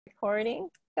recording.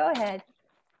 Go ahead.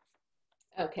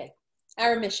 Okay.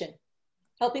 Our mission.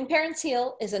 Helping Parents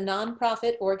Heal is a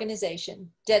nonprofit organization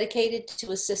dedicated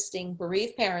to assisting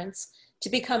bereaved parents to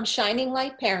become shining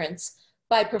light parents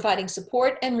by providing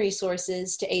support and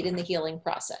resources to aid in the healing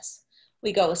process.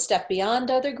 We go a step beyond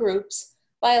other groups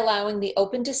by allowing the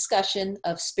open discussion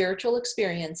of spiritual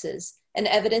experiences and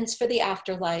evidence for the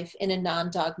afterlife in a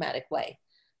non-dogmatic way.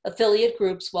 Affiliate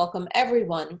groups welcome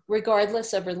everyone,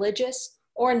 regardless of religious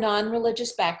or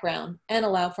non-religious background, and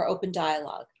allow for open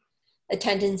dialogue.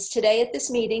 Attendance today at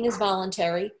this meeting is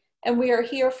voluntary, and we are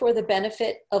here for the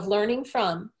benefit of learning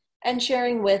from and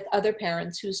sharing with other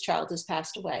parents whose child has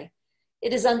passed away.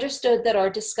 It is understood that our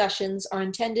discussions are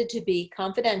intended to be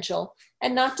confidential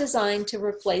and not designed to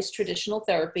replace traditional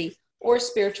therapy or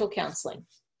spiritual counseling.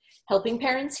 Helping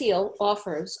Parents Heal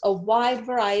offers a wide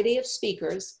variety of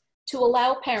speakers to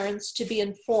allow parents to be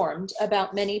informed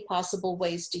about many possible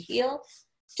ways to heal,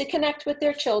 to connect with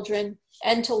their children,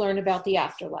 and to learn about the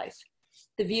afterlife.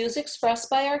 The views expressed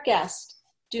by our guests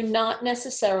do not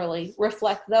necessarily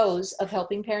reflect those of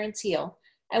Helping Parents Heal,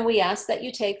 and we ask that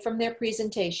you take from their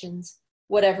presentations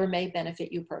whatever may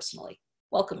benefit you personally.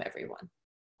 Welcome, everyone.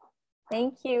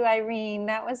 Thank you, Irene.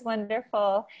 That was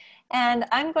wonderful. And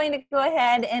I'm going to go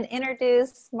ahead and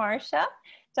introduce Marsha.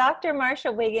 Dr.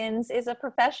 Marsha Wiggins is a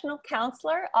professional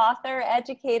counselor, author,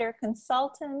 educator,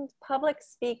 consultant, public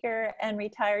speaker, and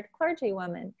retired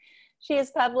clergywoman. She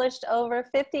has published over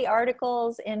 50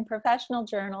 articles in professional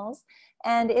journals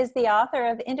and is the author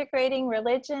of Integrating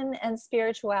Religion and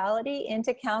Spirituality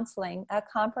into Counseling, a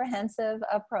Comprehensive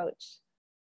Approach.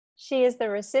 She is the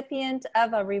recipient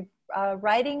of a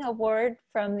writing award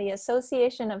from the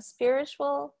Association of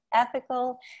Spiritual,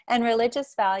 Ethical, and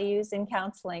Religious Values in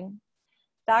Counseling.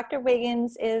 Dr.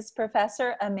 Wiggins is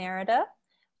Professor Emerita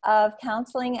of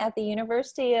Counseling at the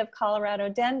University of Colorado,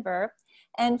 Denver,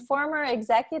 and former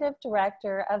Executive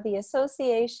Director of the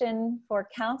Association for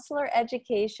Counselor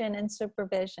Education and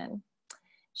Supervision.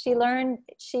 She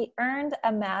earned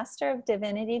a Master of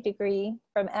Divinity degree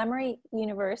from Emory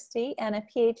University and a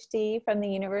Ph.D. from the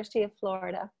University of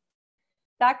Florida.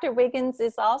 Dr. Wiggins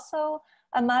is also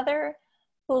a mother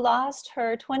who lost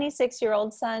her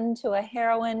 26-year-old son to a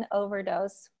heroin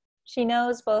overdose. She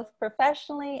knows both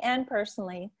professionally and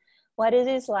personally what it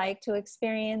is like to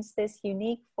experience this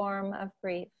unique form of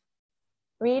grief.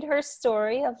 Read her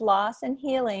story of loss and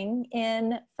healing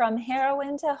in From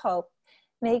Heroin to Hope,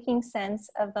 Making Sense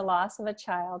of the Loss of a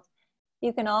Child.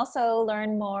 You can also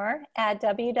learn more at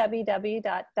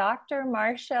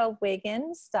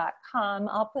www.drmarshawiggins.com.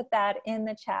 I'll put that in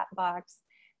the chat box.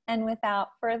 And without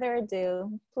further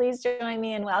ado, please join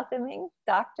me in welcoming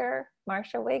Dr.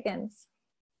 Marsha Wiggins.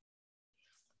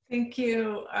 Thank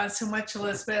you so much,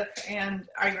 Elizabeth and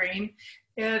Irene.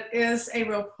 It is a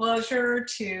real pleasure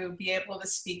to be able to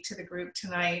speak to the group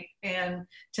tonight and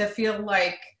to feel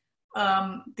like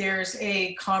there's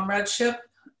a comradeship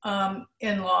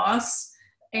in loss,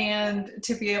 and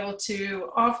to be able to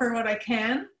offer what I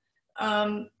can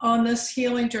on this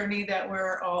healing journey that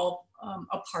we're all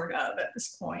a part of at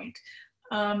this point.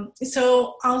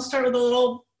 So I'll start with a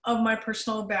little of my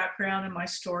personal background and my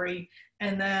story,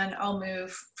 and then I'll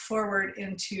move forward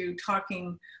into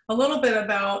talking a little bit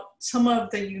about some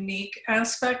of the unique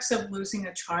aspects of losing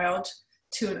a child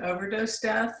to an overdose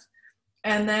death.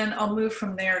 And then I'll move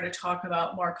from there to talk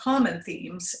about more common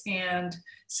themes and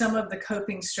some of the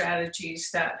coping strategies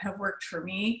that have worked for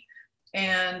me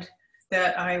and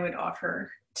that I would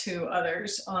offer to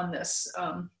others on this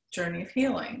journey of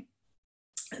healing.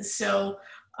 So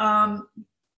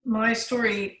my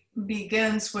story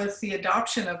begins with the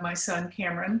adoption of my son,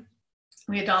 Cameron.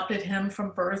 We adopted him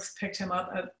from birth, picked him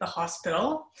up at the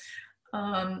hospital,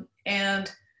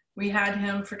 and we had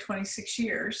him for 26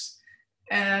 years.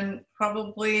 And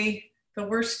probably the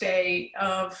worst day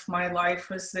of my life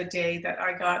was the day that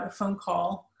I got a phone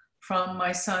call from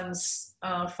my son's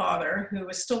father, who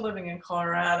was still living in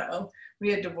Colorado.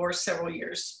 We had divorced several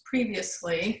years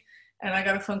previously, and I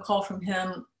got a phone call from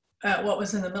him at what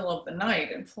was in the middle of the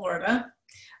night in Florida,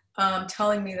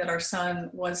 telling me that our son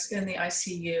was in the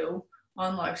ICU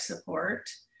on life support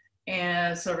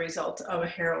as a result of a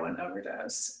heroin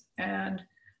overdose. And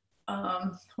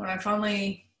when I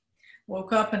finally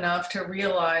woke up enough to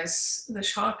realize the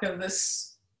shock of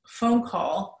this phone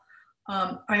call,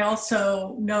 I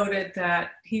also noted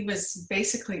that he was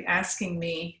basically asking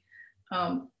me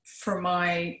for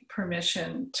my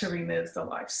permission to remove the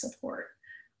life support,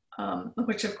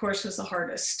 which of course was the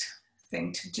hardest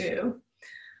thing to do.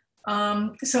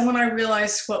 So when I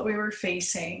realized what we were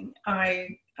facing,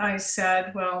 I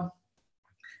said, well,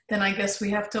 then I guess we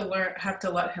have to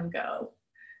let him go.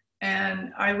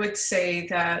 And I would say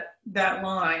that that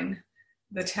line,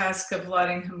 the task of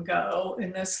letting him go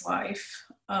in this life,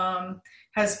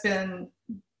 has been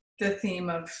the theme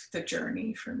of the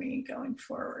journey for me going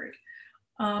forward.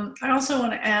 I also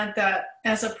want to add that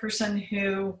as a person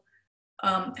who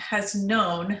has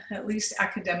known, at least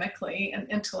academically and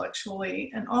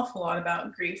intellectually, an awful lot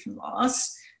about grief and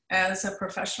loss as a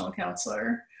professional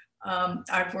counselor,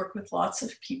 I've worked with lots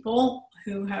of people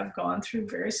who have gone through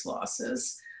various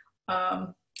losses.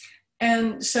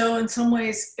 And so in some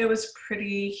ways, it was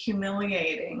pretty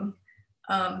humiliating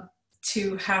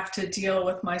to have to deal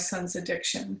with my son's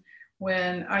addiction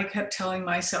when I kept telling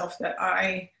myself that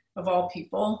I, of all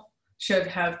people, should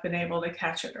have been able to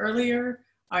catch it earlier.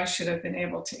 I should have been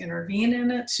able to intervene in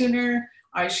it sooner.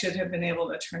 I should have been able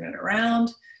to turn it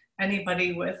around.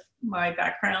 Anybody with my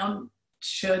background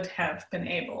should have been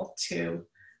able to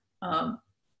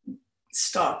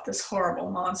stop this horrible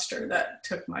monster that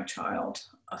took my child.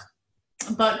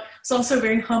 But it's also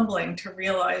very humbling to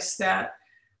realize that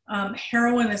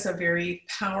heroin is a very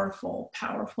powerful,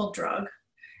 powerful drug,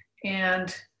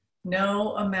 and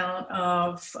no amount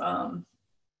of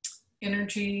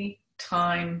energy,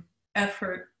 time,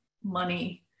 effort,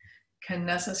 money can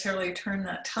necessarily turn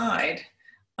that tide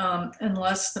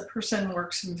unless the person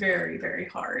works very, very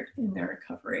hard in their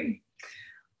recovery,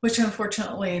 which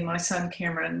unfortunately my son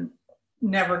Cameron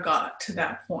never got to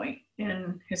that point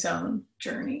in his own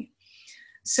journey.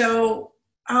 So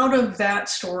out of that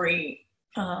story,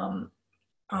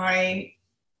 I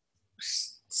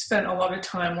spent a lot of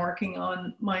time working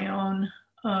on my own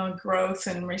growth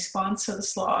and response to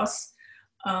this loss.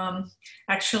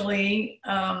 Actually,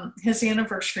 his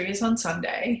anniversary is on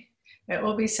Sunday. It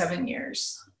will be 7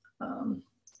 years.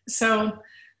 So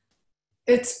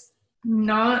it's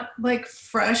not like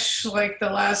fresh like the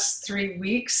last 3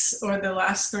 weeks or the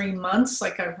last 3 months,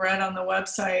 like I've read on the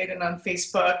website and on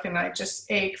Facebook, and I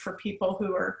just ache for people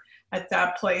who are at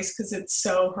that place because it's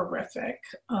so horrific.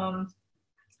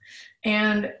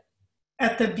 And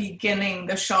at the beginning,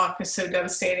 the shock is so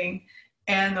devastating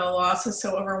and the loss is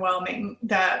so overwhelming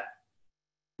that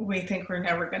we think we're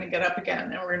never going to get up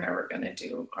again and we're never going to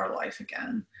do our life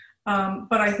again.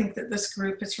 But I think that this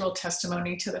group is real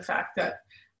testimony to the fact that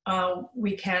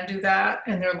we can do that,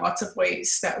 and there are lots of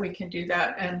ways that we can do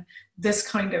that. And this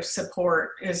kind of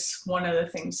support is one of the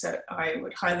things that I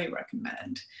would highly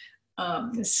recommend,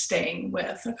 is staying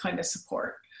with a kind of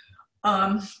support.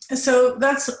 So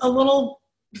that's a little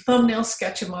thumbnail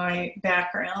sketch of my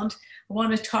background. I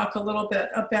want to talk a little bit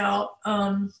about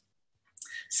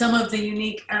some of the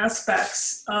unique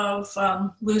aspects of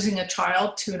losing a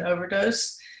child to an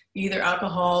overdose, either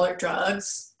alcohol or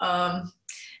drugs.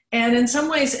 And in some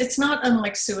ways, it's not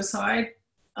unlike suicide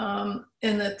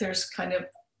in that there's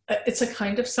it's a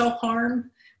kind of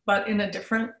self-harm, but in a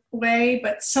different way,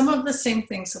 but some of the same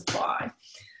things apply.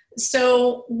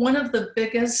 So one of the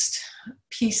biggest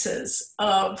pieces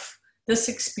of this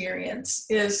experience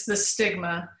is the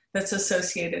stigma that's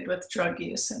associated with drug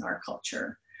use in our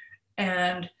culture.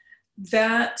 And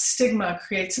that stigma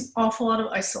creates an awful lot of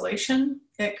isolation.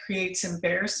 It creates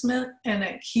embarrassment, and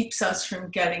it keeps us from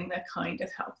getting the kind of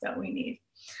help that we need.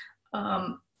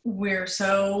 We're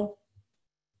so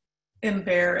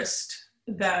embarrassed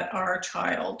that our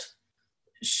child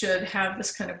should have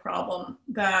this kind of problem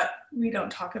that we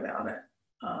don't talk about it.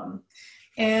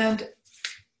 And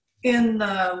in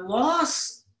the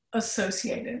loss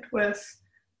associated with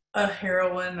a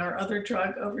heroin or other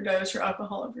drug overdose or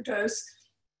alcohol overdose,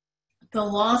 the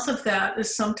loss of that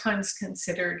is sometimes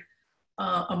considered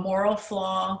a moral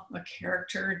flaw, a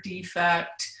character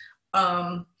defect.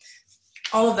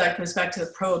 All of that goes back to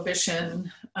the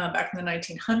Prohibition back in the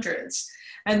 1900s.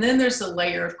 And then there's the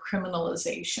layer of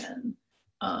criminalization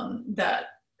that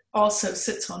also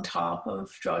sits on top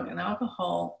of drug and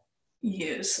alcohol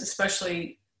use,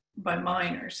 especially by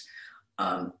minors.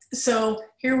 So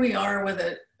here we are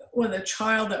with a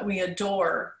child that we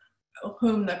adore,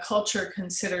 whom the culture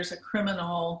considers a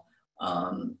criminal,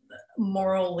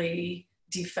 morally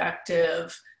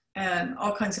defective, and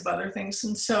all kinds of other things.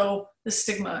 And so the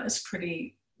stigma is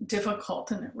pretty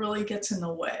difficult, and it really gets in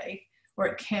the way, or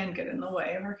it can get in the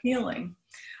way of our healing.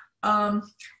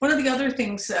 One of the other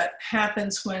things that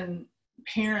happens when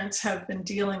parents have been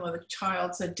dealing with a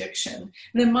child's addiction,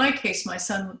 and in my case, my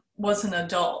son was an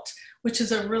adult, which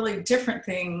is a really different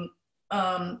thing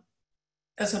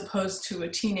as opposed to a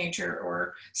teenager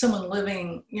or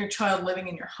your child living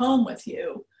in your home with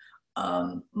you.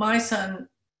 My son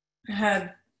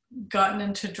had gotten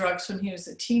into drugs when he was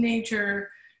a teenager.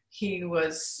 He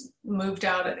was moved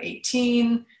out at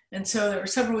 18. And so there were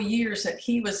several years that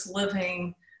he was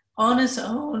living on his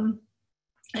own.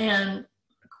 and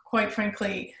quite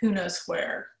frankly, who knows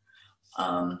where.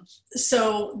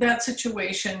 So that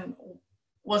situation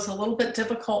was a little bit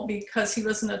difficult because he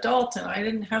was an adult and I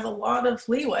didn't have a lot of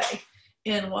leeway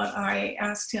in what I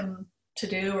asked him to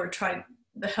do or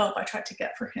the help I tried to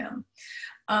get for him.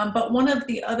 But one of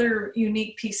the other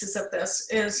unique pieces of this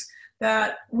is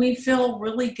that we feel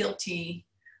really guilty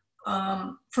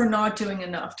for not doing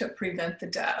enough to prevent the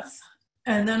death.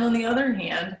 And then on the other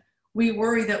hand, we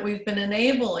worry that we've been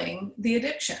enabling the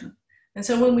addiction. And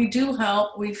so when we do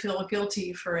help, we feel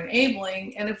guilty for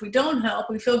enabling. And if we don't help,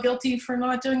 we feel guilty for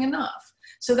not doing enough.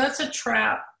 So that's a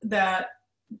trap that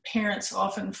parents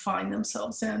often find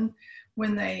themselves in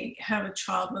when they have a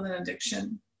child with an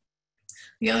addiction.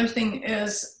 The other thing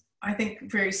is, I think,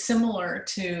 very similar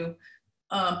to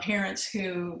parents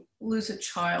who lose a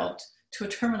child to a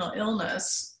terminal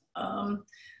illness. An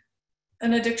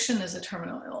addiction is a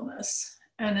terminal illness.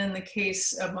 And in the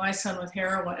case of my son with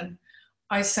heroin,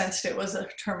 I sensed it was a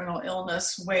terminal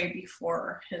illness way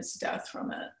before his death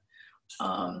from it.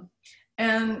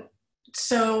 And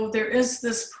so there is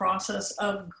this process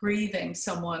of grieving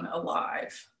someone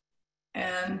alive.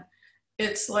 And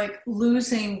it's like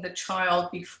losing the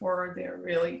child before they're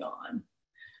really gone.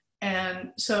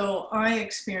 And so I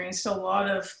experienced a lot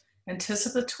of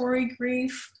anticipatory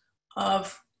grief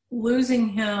of losing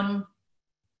him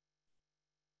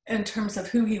in terms of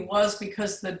who he was,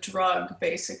 because the drug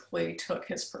basically took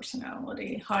his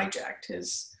personality, hijacked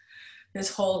his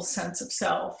whole sense of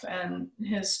self and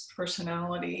his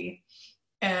personality.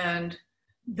 And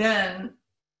then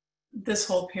this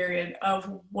whole period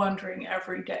of wondering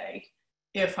every day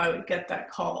if I would get that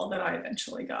call that I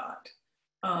eventually got.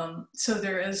 So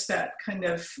there is that kind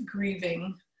of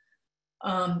grieving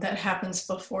that happens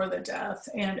before the death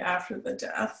and after the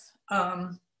death.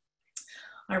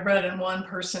 I read in one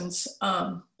person's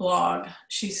blog,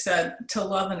 she said, to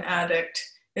love an addict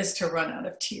is to run out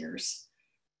of tears.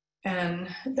 And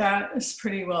that is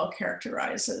pretty well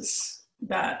characterizes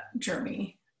that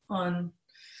journey on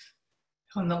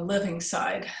the living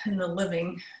side and the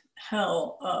living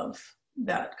hell of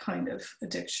that kind of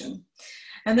addiction.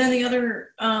 And then the other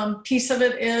piece of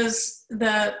it is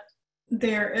that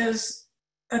there is,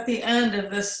 at the end of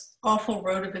this awful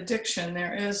road of addiction,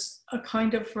 there is a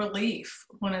kind of relief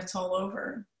when it's all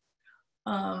over.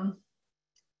 And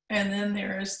then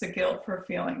there is the guilt for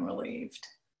feeling relieved.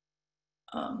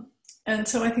 And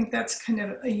so I think that's kind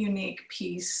of a unique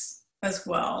piece as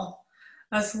well.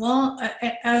 As well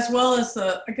as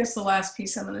I guess the last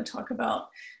piece I'm going to talk about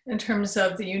in terms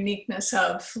of the uniqueness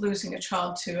of losing a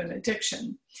child to an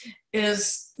addiction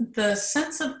is the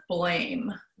sense of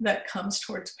blame that comes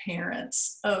towards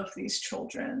parents of these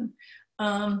children.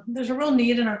 There's a real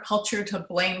need in our culture to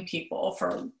blame people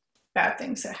for bad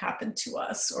things that happen to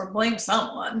us or blame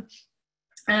someone.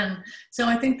 And so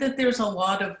I think that there's a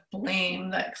lot of blame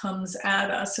that comes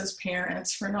at us as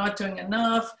parents for not doing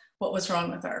enough. What was wrong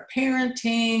with our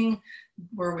parenting?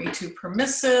 Were we too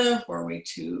permissive? Were we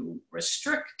too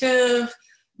restrictive?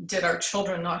 Did our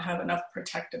children not have enough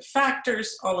protective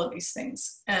factors? All of these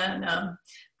things. And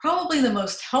probably the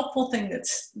most helpful thing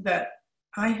that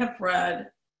I have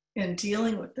read in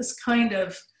dealing with this kind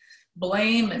of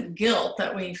blame and guilt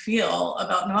that we feel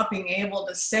about not being able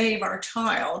to save our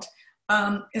child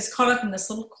is caught up in this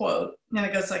little quote, and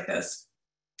it goes like this.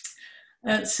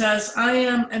 It says, I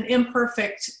am an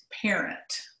imperfect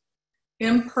parent.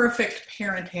 Imperfect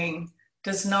parenting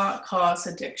does not cause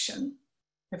addiction.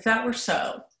 If that were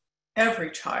so, every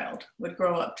child would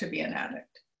grow up to be an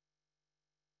addict.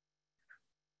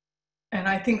 And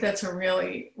I think that's a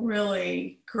really,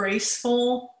 really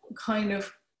graceful kind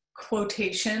of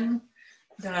quotation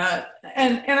that,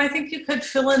 and I think you could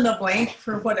fill in the blank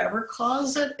for whatever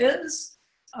cause it is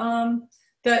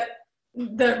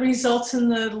that results in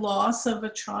the loss of a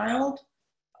child.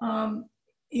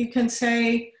 You can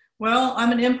say, well,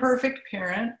 I'm an imperfect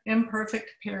parent. Imperfect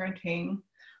parenting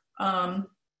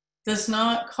does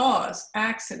not cause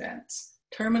accidents,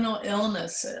 terminal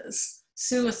illnesses,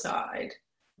 suicide,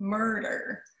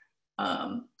 murder.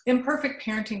 Imperfect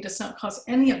parenting does not cause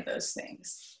any of those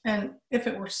things. And if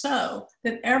it were so,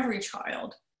 then every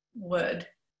child would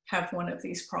have one of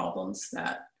these problems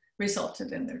that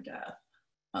resulted in their death.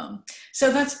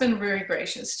 So that's been very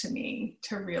gracious to me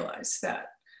to realize that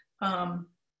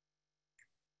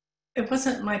it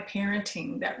wasn't my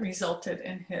parenting that resulted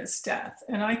in his death,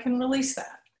 and I can release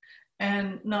that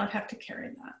and not have to carry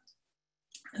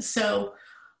that. So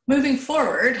moving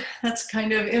forward, that's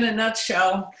kind of in a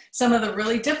nutshell some of the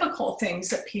really difficult things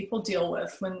that people deal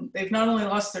with when they've not only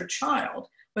lost their child,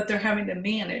 but they're having to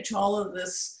manage all of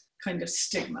this kind of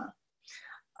stigma.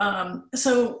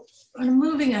 So I'm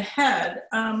moving ahead.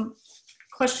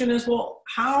 Question is, well,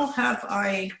 how have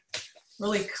I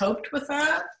really coped with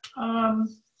that?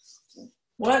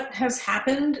 What has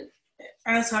happened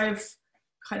as I've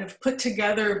kind of put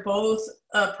together both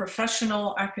a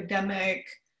professional academic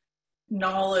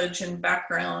knowledge and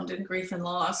background in grief and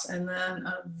loss, and then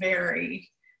a very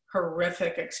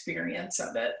horrific experience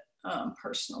of it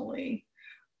personally.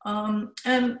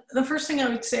 And the first thing I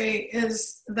would say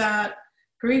is that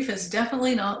grief is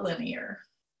definitely not linear.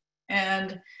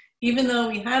 And even though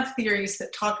we have theories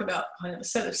that talk about kind of a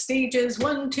set of stages,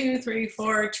 1, 2, 3,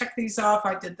 4, check these off,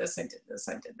 I did this, I did this,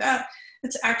 I did that,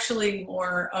 it's actually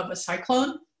more of a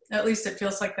cyclone. At least it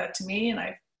feels like that to me, and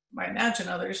I imagine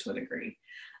others would agree,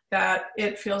 that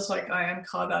it feels like I am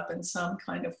caught up in some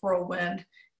kind of whirlwind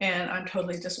and I'm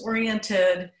totally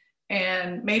disoriented,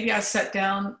 and maybe I sat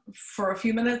down for a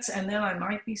few minutes and then I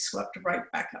might be swept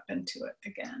right back up into it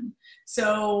again.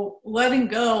 So letting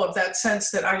go of that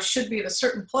sense that I should be at a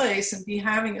certain place and be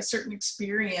having a certain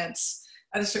experience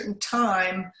at a certain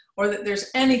time, or that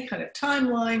there's any kind of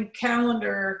timeline,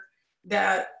 calendar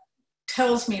that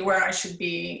tells me where I should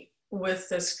be with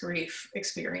this grief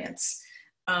experience.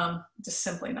 Just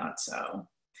simply not so.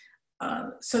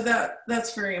 So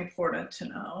that's very important to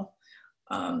know.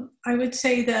 I would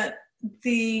say that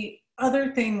the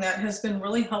other thing that has been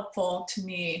really helpful to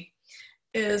me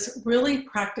is really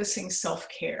practicing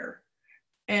self-care.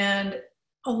 And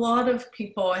a lot of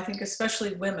people, I think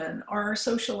especially women, are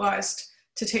socialized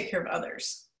to take care of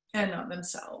others and not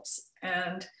themselves.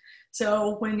 And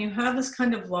so when you have this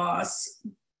kind of loss,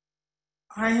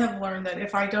 I have learned that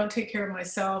if I don't take care of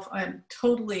myself, I'm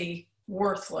totally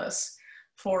worthless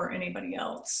for anybody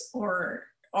else or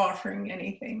offering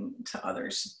anything to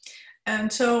others.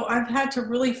 And so I've had to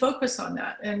really focus on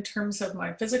that in terms of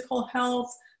my physical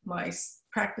health, my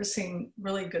practicing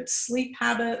really good sleep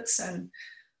habits. And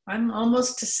I'm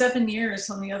almost to 7 years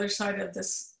on the other side of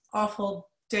this awful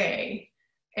day,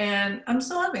 and I'm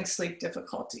still having sleep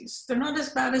difficulties. They're not as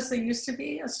bad as they used to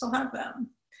be. I still have them.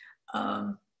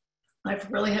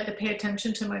 I've really had to pay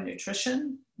attention to my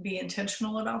nutrition, be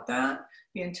intentional about that,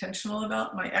 be intentional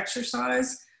about my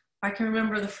exercise. I can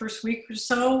remember the first week or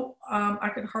so, I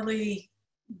could hardly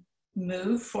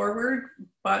move forward,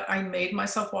 but I made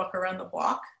myself walk around the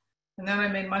block. And then I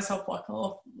made myself walk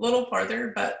a little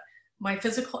farther, but my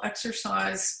physical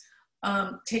exercise,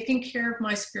 taking care of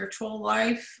my spiritual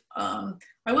life.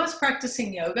 I was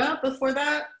practicing yoga before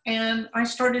that, and I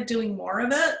started doing more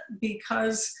of it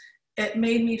because it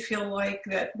made me feel like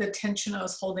that the tension I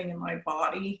was holding in my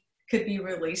body could be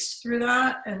released through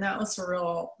that. And that's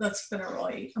been a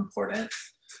really important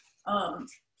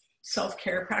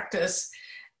self-care practice,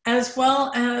 as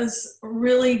well as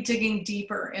really digging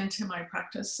deeper into my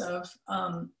practice of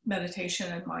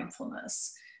meditation and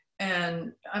mindfulness.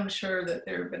 And I'm sure that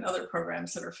there have been other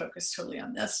programs that are focused totally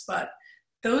on this, but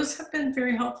those have been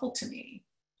very helpful to me.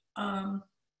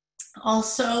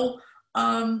 Also,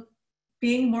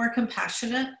 being more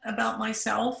compassionate about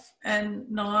myself and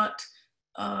not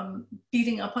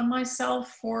beating up on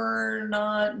myself for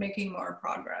not making more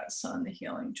progress on the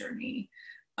healing journey.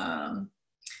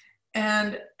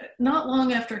 And not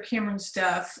long after Cameron's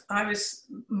death, I was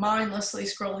mindlessly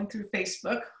scrolling through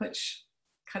Facebook, which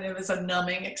kind of is a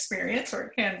numbing experience, or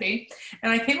it can be.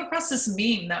 And I came across this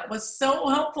meme that was so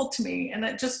helpful to me, and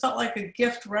it just felt like a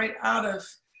gift right out of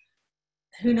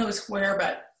who knows where,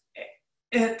 but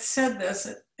it said this,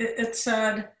 it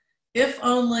said, "If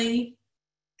only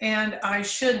and I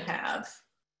should have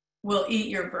will eat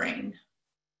your brain.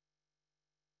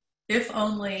 If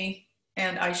only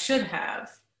and I should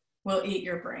have will eat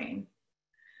your brain."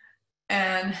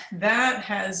 And that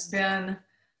has been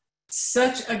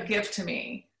such a gift to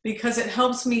me, because it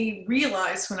helps me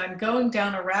realize when I'm going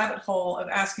down a rabbit hole of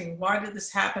asking, why did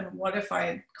this happen? What if I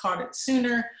had caught it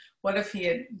sooner? What if he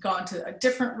had gone to a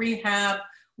different rehab?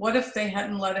 What if they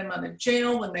hadn't let him out of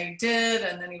jail when they did,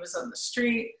 and then he was on the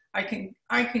street? I can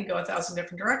go 1,000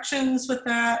 different directions with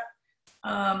that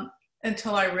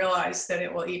until I realize that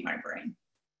it will eat my brain.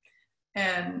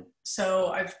 And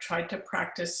so I've tried to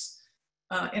practice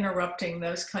interrupting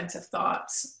those kinds of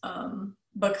thoughts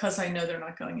because I know they're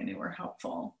not going anywhere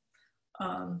helpful.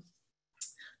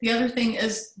 The other thing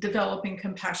is developing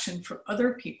compassion for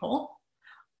other people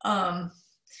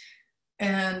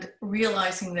and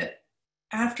realizing that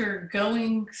after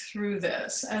going through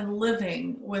this and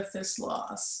living with this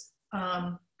loss,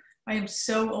 I am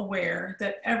so aware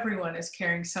that everyone is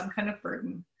carrying some kind of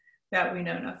burden that we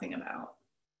know nothing about.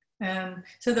 And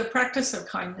so the practice of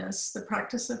kindness, the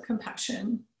practice of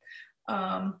compassion,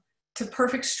 to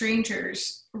perfect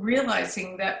strangers,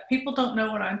 realizing that people don't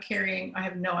know what I'm carrying. I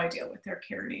have no idea what they're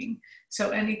carrying. So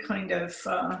any kind of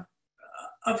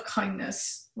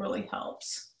kindness really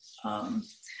helps.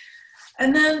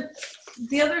 And then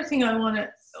the other thing I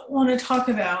want to talk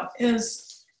about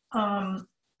is, and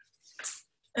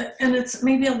it's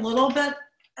maybe a little bit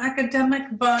academic,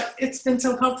 but it's been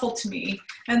so helpful to me.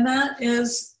 And that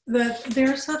is that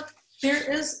there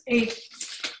is a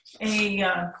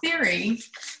theory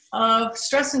of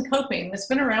stress and coping that's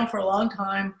been around for a long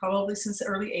time, probably since the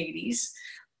early 80s.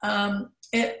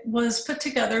 It was put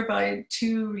together by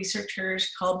two researchers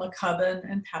called McCubbin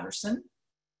and Patterson.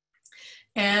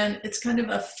 And it's kind of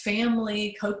a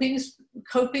family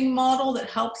coping model that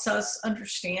helps us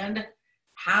understand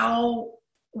how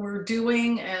we're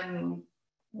doing and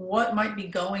what might be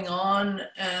going on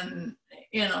and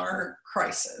in our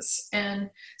crisis. And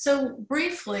so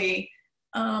briefly,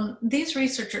 these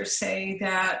researchers say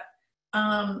that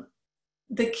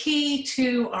the key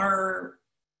to our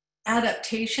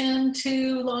adaptation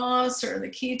to loss, or the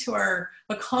key to our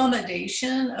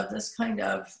accommodation of this kind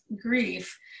of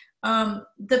grief,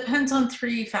 depends on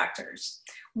three factors.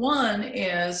 One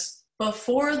is,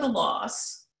 before the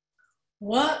loss,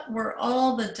 what were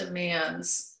all the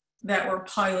demands that were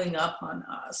piling up on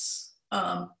us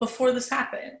before this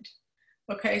happened?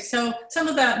 Okay, so some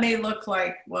of that may look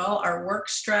like, well, our work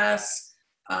stress,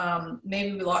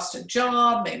 maybe we lost a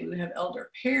job, maybe we have elder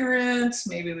parents,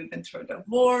 maybe we've been through a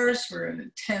divorce, we're in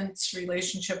an intense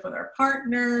relationship with our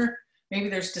partner, maybe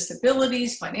there's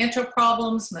disabilities, financial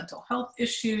problems, mental health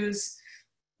issues,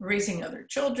 raising other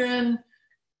children.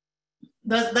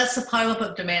 That's the pileup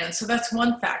of demand. So that's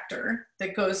one factor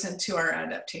that goes into our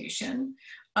adaptation.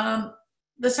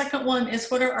 The second one is,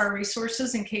 what are our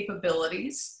resources and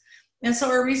capabilities? And so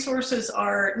our resources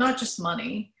are not just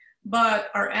money, but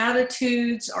our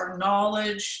attitudes, our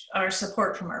knowledge, our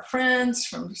support from our friends,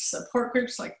 from support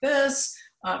groups like this,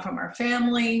 from our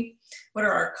family. What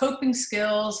are our coping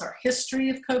skills, our history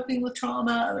of coping with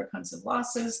trauma, other kinds of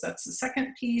losses? That's the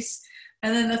second piece.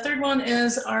 And then the third one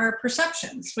is our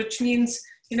perceptions, which means,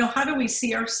 how do we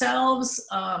see ourselves?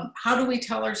 How do we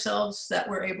tell ourselves that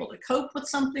we're able to cope with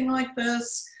something like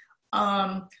this?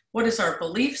 What is our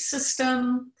belief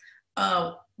system?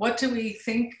 What do we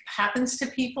think happens to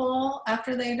people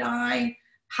after they die?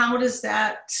 How does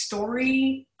that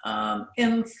story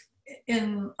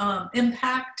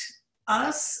impact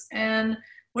us? And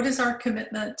what is our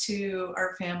commitment to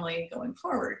our family going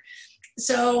forward?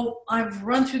 So I've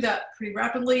run through that pretty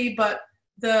rapidly, but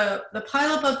the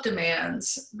pileup of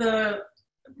demands, the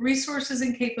resources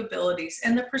and capabilities,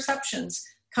 and the perceptions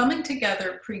coming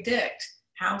together predict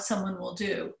how someone will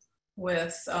do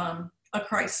with a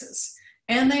crisis.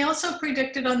 And they also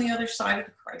predicted on the other side of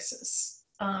the crisis.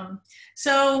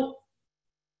 So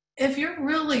if you're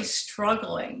really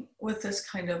struggling with this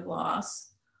kind of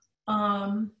loss,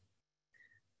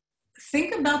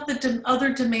 think about the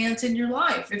other demands in your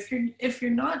life. If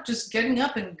you're not just getting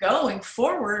up and going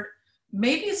forward,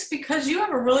 maybe it's because you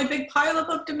have a really big pileup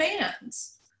of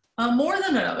demands, more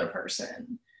than another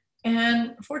person.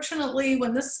 And fortunately,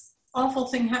 when this awful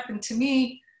thing happened to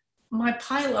me, my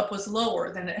pileup was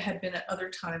lower than it had been at other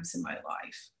times in my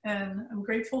life. And I'm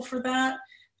grateful for that.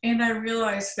 And I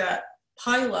realized that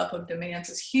pileup of demands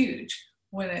is huge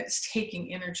when it's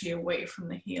taking energy away from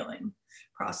the healing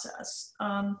process.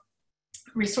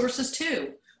 Resources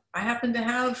too. I happen to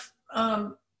have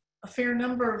a fair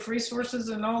number of resources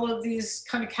in all of these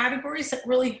kind of categories that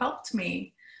really helped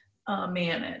me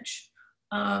manage.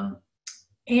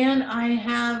 And I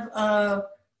have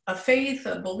a faith,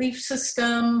 a belief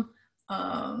system,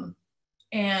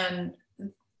 and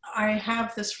I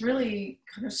have this really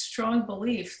kind of strong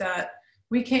belief that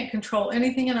we can't control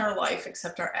anything in our life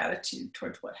except our attitude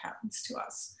towards what happens to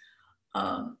us.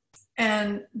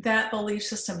 And that belief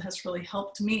system has really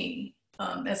helped me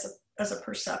as a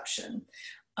perception.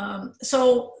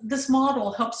 So this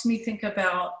model helps me think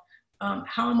about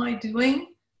how am I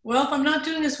doing? Well, if I'm not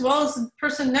doing as well as the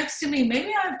person next to me,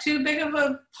 maybe I have too big of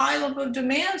a pile of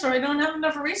demands, or I don't have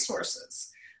enough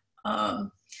resources.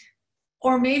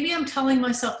 Or maybe I'm telling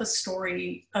myself a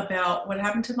story about what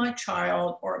happened to my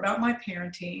child, or about my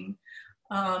parenting,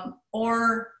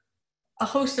 or a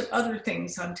host of other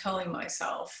things I'm telling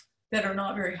myself that are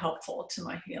not very helpful to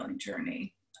my healing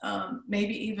journey.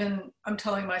 Maybe even I'm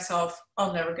telling myself,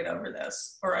 I'll never get over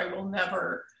this, or I will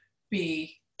never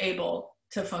be able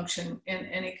to function in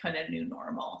any kind of new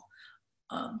normal.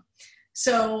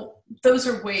 So those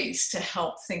are ways to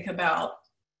help think about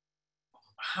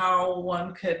how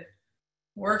one could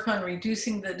work on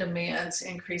reducing the demands,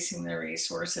 increasing the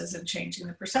resources, and changing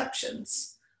the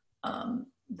perceptions.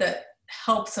 that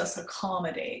helps us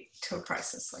accommodate to a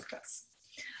crisis like this.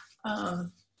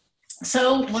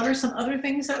 So what are some other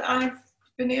things that I've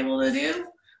been able to do?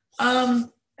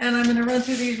 And I'm going to run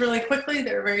through these really quickly.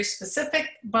 They're very specific,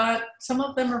 but some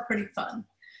of them are pretty fun,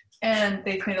 and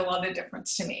they've made a lot of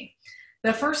difference to me.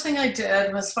 The first thing I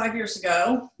did was 5 years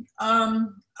ago,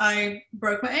 I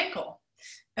broke my ankle.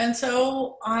 And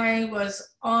so I was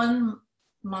on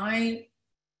my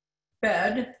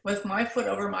bed with my foot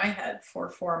over my head for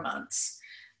 4 months.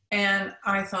 And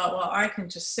I thought, well, I can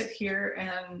just sit here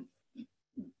and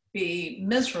be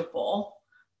miserable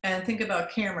and think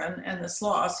about Cameron and this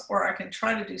loss, or I can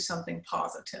try to do something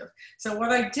positive. So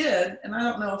what I did, and I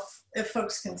don't know if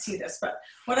folks can see this, but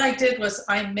what I did was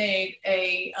I made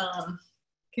a,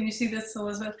 can you see this,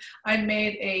 Elizabeth? I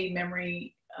made a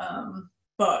memory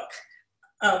book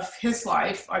of his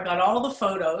life. I got all the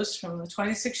photos from the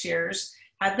 26 years,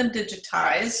 had them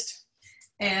digitized,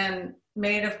 and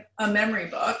made a memory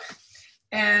book.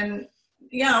 And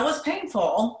yeah, it was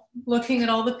painful looking at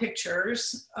all the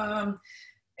pictures.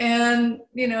 And,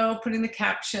 you know, putting the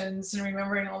captions and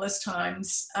remembering all those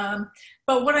times.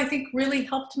 But what I think really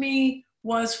helped me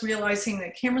was realizing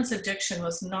that Cameron's addiction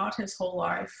was not his whole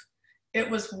life. It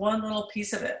was one little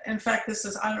piece of it. In fact, this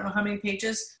is, I don't know how many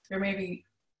pages, there may be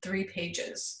 3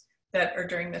 pages that are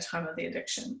during the time of the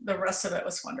addiction. The rest of it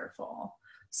was wonderful.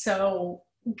 So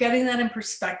getting that in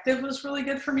perspective was really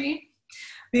good for me.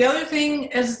 The other thing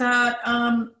is that,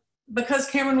 because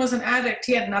Cameron was an addict,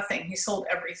 he had nothing. He sold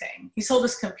everything. He sold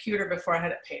his computer before I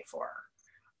had it paid for.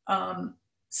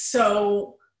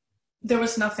 So there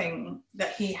was nothing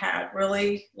that he had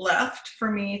really left for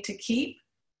me to keep,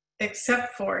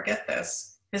 except for, get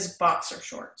this, his boxer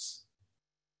shorts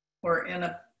were in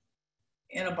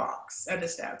a box at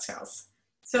his dad's house.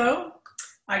 So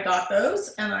I got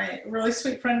those, and a really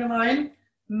sweet friend of mine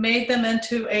made them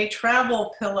into a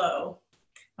travel pillow.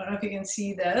 I don't know if you can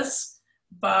see this,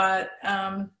 but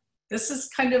this is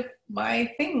kind of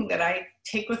my thing that I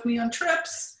take with me on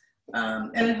trips.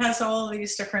 And it has all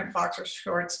these different boxer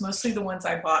shorts, mostly the ones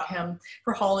I bought him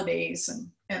for holidays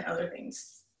and other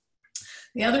things.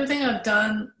 The other thing I've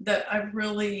done that I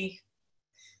really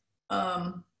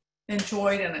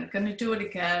enjoyed, and I'm going to do it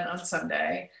again on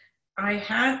Sunday, I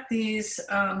had these,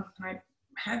 I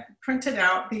had printed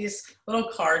out these little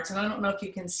cards, and I don't know if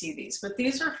you can see these, but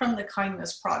these are from the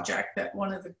Kindness Project that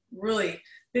one of the really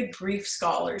big grief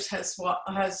scholars has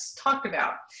talked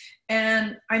about.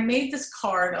 And I made this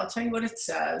card. I'll tell you what it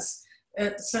says.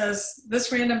 It says,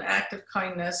 "This random act of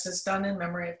kindness is done in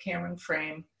memory of Cameron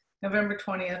Frame, November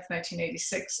 20th,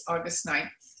 1986, August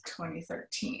 9th,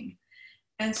 2013.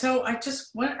 And so I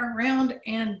just went around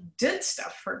and did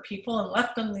stuff for people and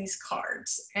left them these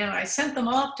cards. And I sent them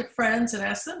off to friends and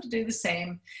asked them to do the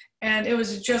same. And it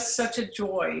was just such a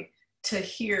joy to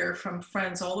hear from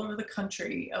friends all over the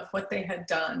country of what they had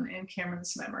done in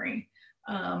Cameron's memory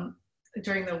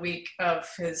during the week of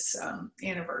his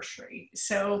anniversary.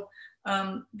 So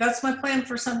that's my plan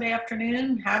for Sunday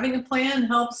afternoon. Having a plan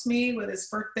helps me with his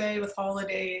birthday, with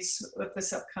holidays, with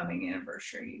this upcoming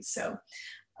anniversary. So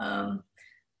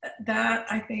that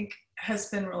I think has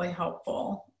been really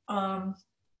helpful. The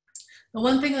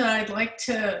one thing that I'd like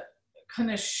to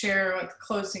kind of share with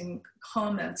closing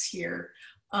comments here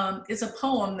is a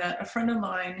poem that a friend of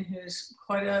mine who's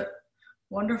quite a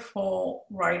wonderful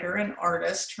writer and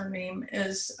artist, her name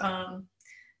is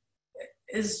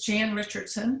Jan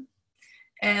Richardson,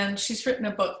 and she's written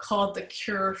a book called The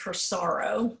Cure for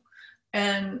Sorrow.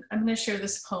 And I'm going to share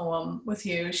this poem with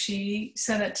you. She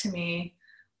sent it to me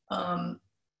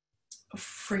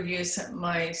for use at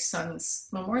my son's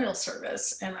memorial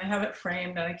service, and I have it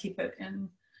framed and I keep it in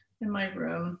my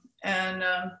room. And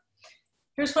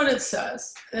here's what it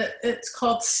says. It's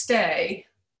called "Stay,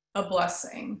 a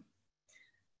Blessing."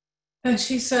 And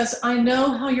she says, "I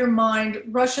know how your mind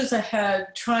rushes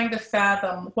ahead trying to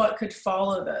fathom what could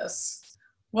follow this.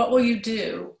 What will you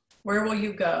do? Where will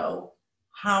you go?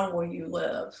 How will you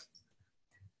live?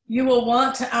 You will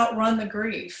want to outrun the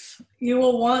grief. You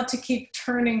will want to keep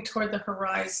turning toward the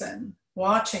horizon,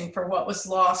 watching for what was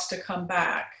lost to come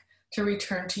back, to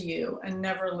return to you and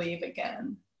never leave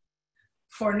again.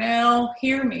 For now,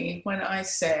 hear me when I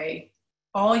say,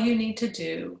 all you need to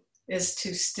do is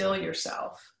to still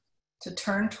yourself, to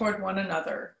turn toward one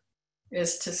another,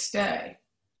 is to stay.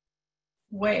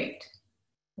 Wait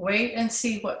and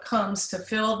see what comes to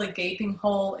fill the gaping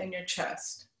hole in your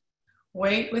chest.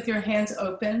 Wait with your hands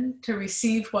open to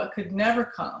receive what could never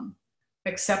come,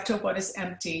 except to what is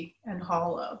empty and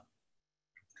hollow.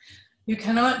 You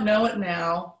cannot know it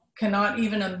now, cannot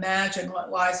even imagine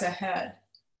what lies ahead.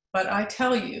 But I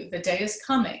tell you, the day is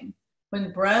coming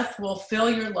when breath will fill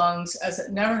your lungs as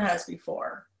it never has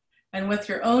before. And with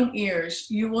your own ears,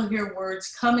 you will hear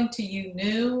words coming to you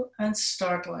new and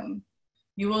startling.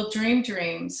 You will dream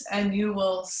dreams, and you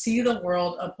will see the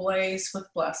world ablaze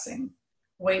with blessing.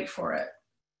 Wait for it.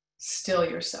 Still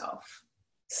yourself.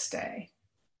 Stay.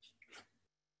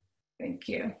 Thank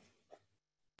you.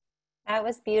 That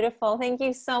was beautiful. Thank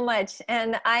you so much.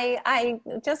 And I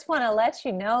just want to let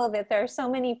you know that there are so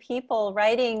many people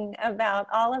writing about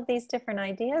all of these different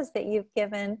ideas that you've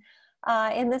given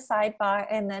in the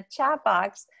sidebar, in the chat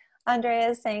box. Andrea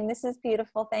is saying, this is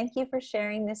beautiful. Thank you for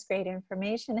sharing this great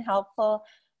information, helpful.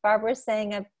 Barbara is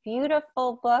saying, a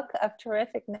beautiful book of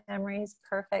terrific memories,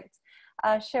 perfect.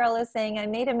 Cheryl is saying, I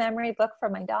made a memory book for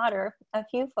my daughter, a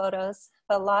few photos,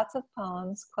 but lots of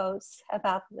poems, quotes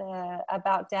about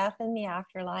death and the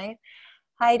afterlife.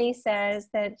 Heidi says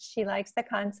that she likes the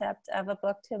concept of a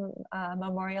book to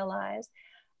memorialize.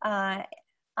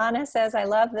 Anna says, I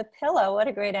love the pillow. What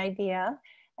a great idea.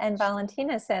 And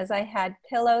Valentina says, I had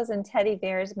pillows and teddy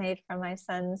bears made from my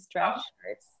son's dress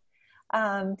shirts.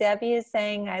 Debbie is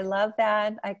saying, I love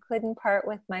that. I couldn't part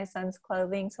with my son's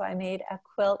clothing, so I made a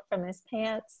quilt from his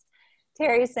pants.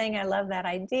 Terry is saying, I love that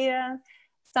idea.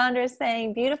 Sandra is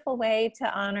saying, beautiful way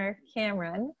to honor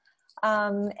Cameron.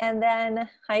 And then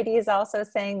Heidi is also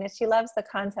saying that she loves the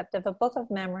concept of a book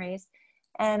of memories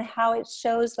and how it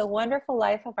shows the wonderful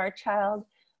life of our child,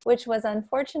 which was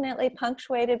unfortunately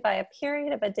punctuated by a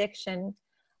period of addiction.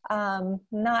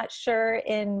 Not sure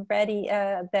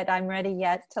that I'm ready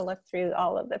yet to look through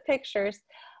all of the pictures.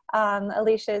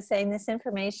 Alicia is saying this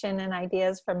information and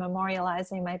ideas for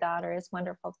memorializing my daughter is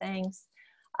wonderful, thanks.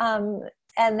 And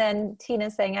then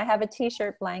Tina's saying, I have a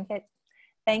t-shirt blanket.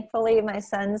 Thankfully, my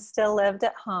son still lived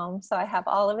at home, so I have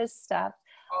all of his stuff.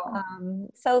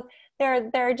 So there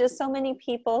are just so many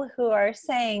people who are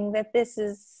saying that this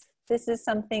is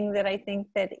something that I think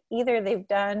that either they've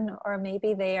done or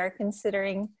maybe they are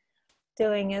considering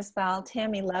doing as well.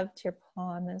 Tammy loved your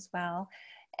poem as well.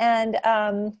 And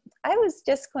I was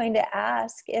just going to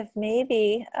ask if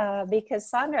maybe, because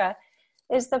Sandra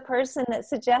is the person that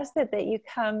suggested that you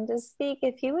come to speak,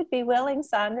 if you would be willing,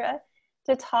 Sandra,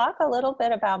 to talk a little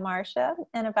bit about Marsha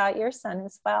and about your son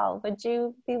as well. Would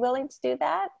you be willing to do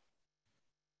that?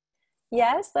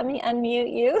 Yes, let me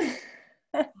unmute you.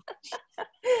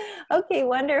 Okay,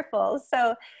 wonderful.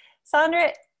 So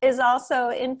Sandra is also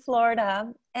in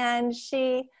Florida, and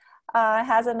she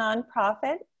has a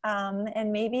nonprofit.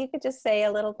 And maybe you could just say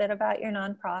a little bit about your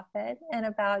nonprofit and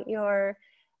about your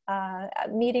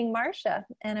meeting Marsha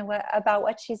and about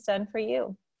what she's done for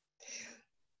you.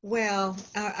 Well,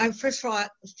 first of all,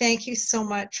 thank you so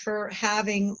much for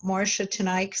having Marsha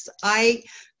tonight. 'Cause I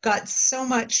got so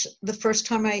much the first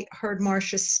time I heard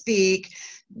Marsha speak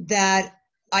that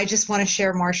I just want to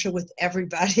share Marsha with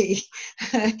everybody.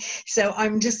 So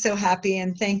I'm just so happy,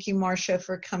 and thank you, Marsha,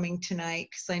 for coming tonight,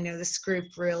 because I know this group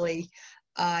really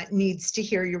needs to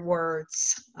hear your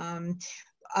words.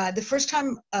 The first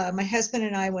time my husband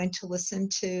and I went to listen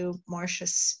to Marsha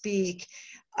speak,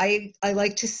 I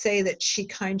like to say that she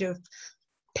kind of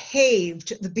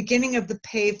paved the beginning of the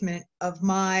pavement of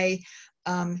my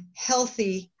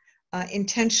healthy,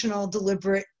 intentional,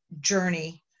 deliberate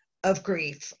journey of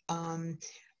grief.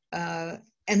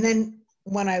 And then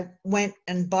when I went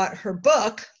and bought her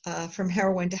book, From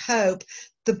Heroine to Hope,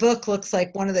 the book looks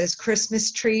like one of those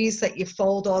Christmas trees that you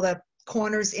fold all the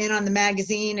corners in on the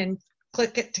magazine and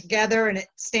click it together and it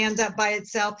stands up by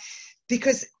itself,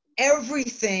 because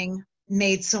everything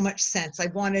made so much sense. I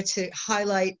wanted to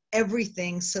highlight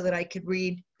everything so that I could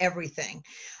read everything.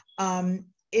 At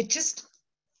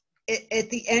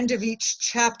the end of each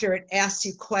chapter, it asks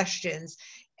you questions,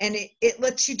 and it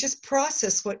lets you just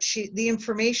process the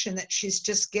information that she's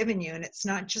just given you. And it's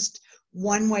not just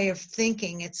one way of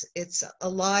thinking. It's a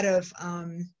lot of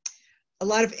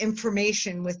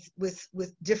information with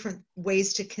different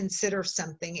ways to consider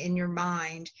something in your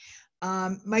mind.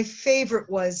 My favorite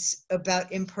was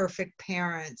about imperfect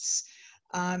parents,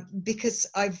 because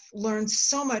I've learned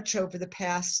so much over the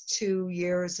past 2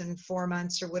 years and 4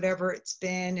 months or whatever it's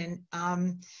been.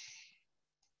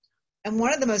 And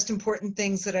one of the most important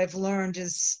things that I've learned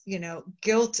is,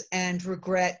 guilt and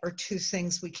regret are two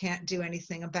things we can't do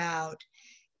anything about.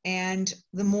 And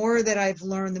the more that I've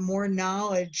learned, the more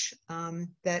knowledge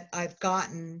that I've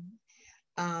gotten,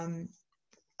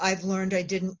 I've learned I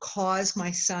didn't cause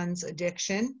my son's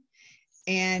addiction,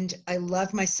 and I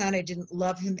love my son. I didn't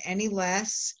love him any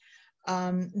less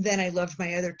than I loved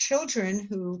my other children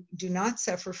who do not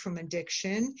suffer from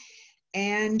addiction.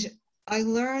 And I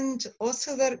learned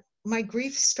also that my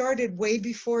grief started way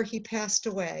before he passed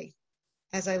away.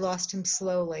 as I lost him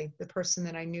slowly, the person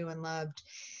that I knew and loved.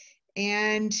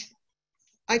 And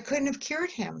I couldn't have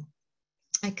cured him.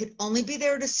 I could only be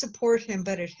there to support him,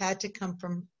 but it had to come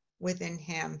from within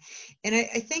him. And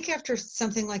I think after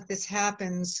something like this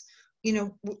happens, you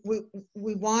know,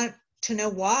 we want to know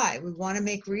why. We want to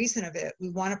make reason of it.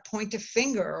 We want to point a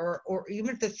finger, or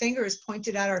even if the finger is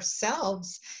pointed at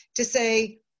ourselves, to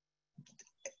say,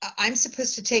 I'm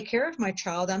supposed to take care of my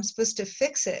child. I'm supposed to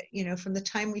fix it. You know, from the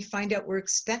time we find out we're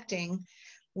expecting,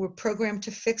 we're programmed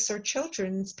to fix our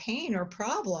children's pain or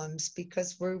problems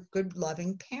because we're good,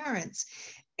 loving parents.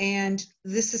 And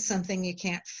this is something you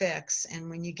can't fix. And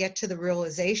when you get to the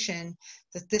realization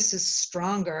that this is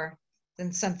stronger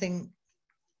than something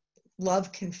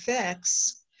love can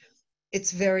fix,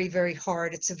 it's very, very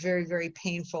hard. It's a very, very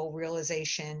painful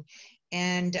realization.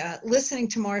 And listening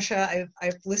to Marsha,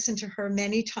 I've listened to her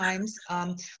many times.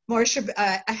 Marsha,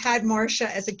 I had Marsha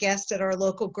as a guest at our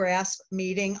local GRASP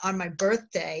meeting on my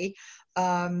birthday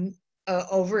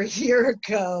over a year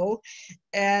ago.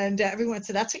 And everyone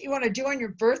said, that's what you want to do on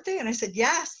your birthday? And I said,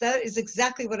 yes, that is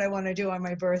exactly what I want to do on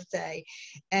my birthday.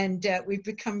 And we've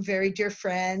become very dear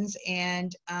friends.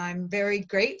 And I'm very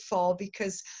grateful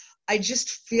because I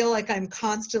just feel like I'm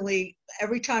constantly,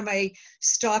 every time I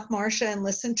stalk Marsha and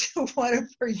listen to one of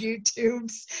her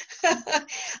YouTubes,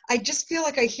 I just feel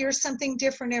like I hear something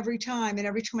different every time. And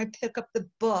every time I pick up the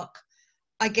book,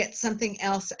 I get something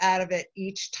else out of it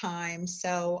each time.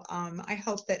 So I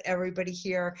hope that everybody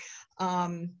here,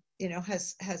 you know,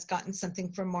 has gotten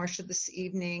something from Marsha this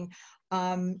evening.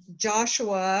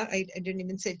 Joshua, I didn't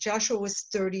even say, Joshua was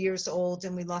 30 years old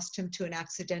and we lost him to an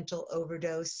accidental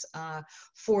overdose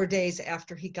 4 days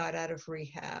after he got out of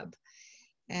rehab.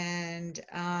 And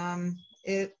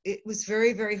it was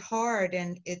very, very hard,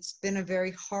 and it's been a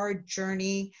very hard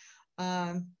journey.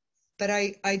 But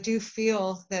I do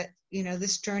feel that, you know,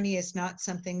 this journey is not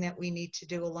something that we need to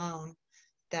do alone,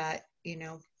 that, you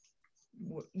know,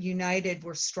 united,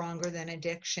 we're stronger than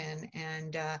addiction.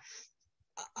 And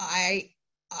I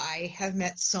have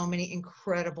met so many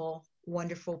incredible,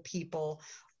 wonderful people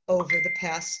over the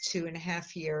past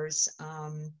 2.5 years.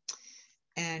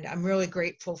 And I'm really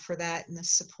grateful for that and the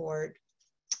support.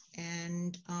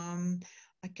 And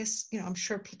I guess, you know, I'm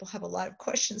sure people have a lot of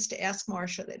questions to ask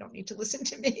Marsha. They don't need to listen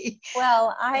to me.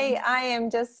 Well, I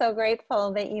am just so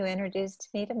grateful that you introduced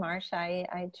me to Marsha.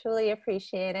 I truly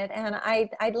appreciate it. And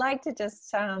I'd like to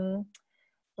just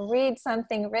read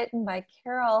something written by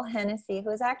Carol Hennessy,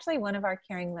 who is actually one of our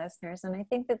caring listeners. And I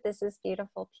think that this is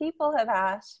beautiful. People have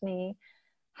asked me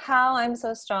how I'm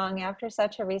so strong after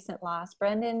such a recent loss.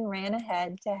 Brendan ran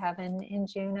ahead to heaven in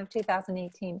June of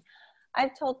 2018.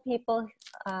 I've told people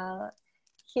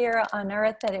here on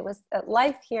earth that it was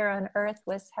life here on earth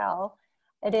was hell.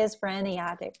 It is for any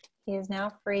addict. He is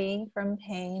now free from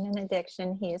pain and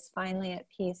addiction. He is finally at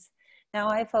peace. Now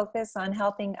I focus on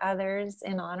helping others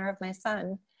in honor of my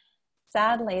son.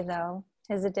 Sadly, though,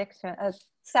 his addiction,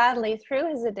 sadly through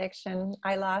his addiction,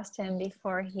 I lost him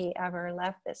before he ever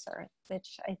left this earth,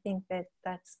 which I think that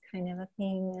that's kind of a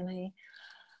theme. And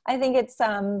I think it's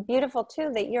beautiful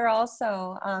too that you're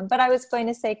also, but I was going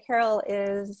to say Carol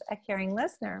is a caring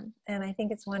listener, and I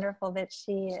think it's wonderful that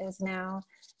she is now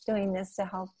doing this to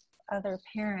help other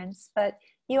parents. But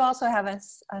you also have a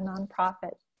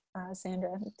nonprofit,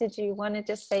 Sandra. Did you want to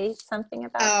just say something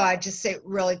about that? I just say it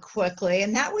really quickly.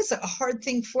 And that was a hard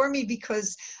thing for me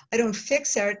because I don't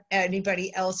fix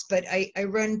anybody else, but I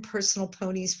run personal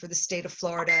ponies for the state of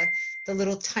Florida, the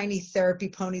little tiny therapy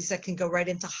ponies that can go right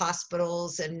into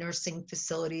hospitals and nursing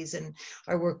facilities. And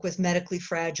I work with medically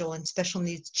fragile and special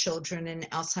needs children and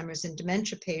Alzheimer's and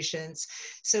dementia patients.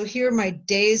 So here my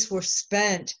days were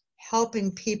spent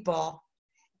helping people.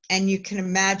 And you can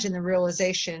imagine the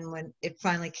realization when it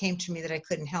finally came to me that I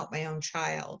couldn't help my own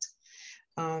child.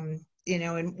 You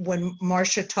know, and when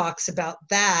Marsha talks about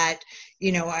that,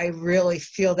 you know, I really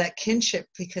feel that kinship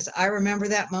because I remember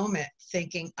that moment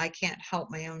thinking I can't help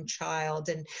my own child.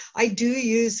 And I do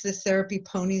use the therapy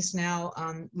ponies now.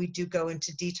 We do go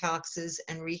into detoxes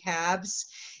and rehabs.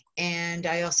 And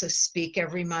I also speak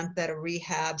every month at a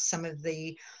rehab. Some of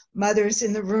the mothers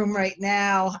in the room right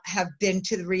now have been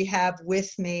to the rehab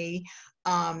with me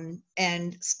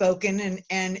and spoken,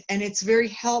 and it's very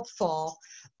helpful.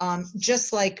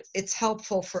 Just like it's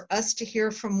helpful for us to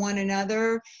hear from one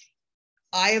another,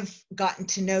 I have gotten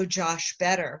to know Josh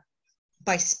better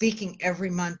by speaking every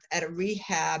month at a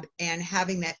rehab and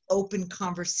having that open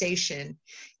conversation,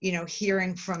 you know,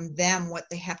 hearing from them what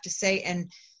they have to say. And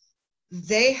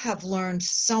they have learned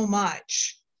so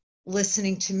much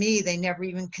listening to me. They never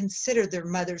even considered their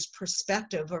mother's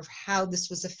perspective of how this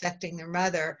was affecting their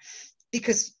mother,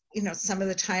 because some of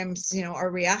the times,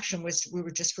 our reaction was we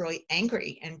were just really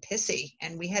angry and pissy,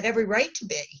 and we had every right to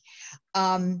be.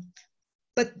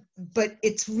 But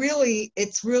it's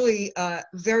really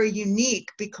very unique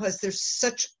because there's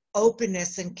such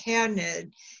openness and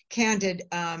candid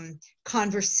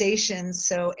conversations.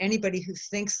 So anybody who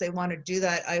thinks they want to do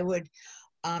that, I would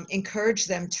encourage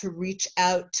them to reach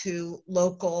out to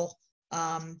local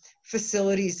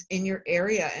facilities in your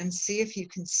area and see if you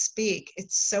can speak.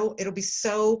 It'll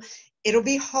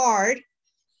be hard,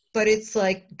 but it's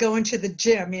like going to the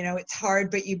gym. It's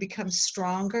hard, but you become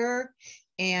stronger.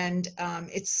 And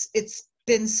it's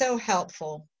been so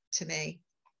helpful to me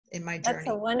in my journey. That's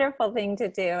a wonderful thing to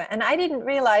do. And I didn't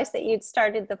realize that you'd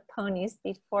started the ponies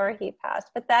before he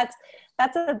passed, but that's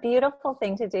a beautiful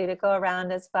thing to do, to go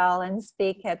around as well and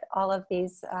speak at all of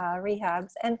these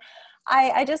rehabs. And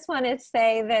I just want to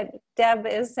say that Deb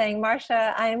is saying,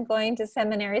 Marsha, I am going to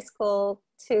seminary school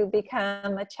to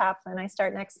become a chaplain. I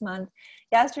start next month.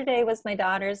 Yesterday was my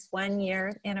daughter's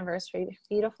 1-year anniversary.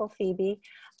 Beautiful Phoebe.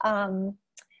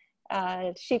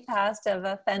 She passed of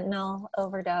a fentanyl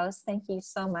overdose. Thank you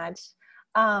so much.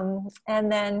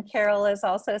 And then Carol is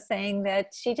also saying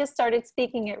that she just started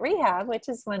speaking at rehab, which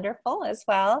is wonderful as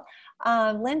well.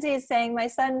 Lindsay is saying, my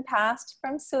son passed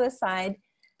from suicide,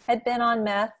 had been on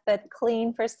meth, but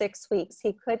clean for 6 weeks.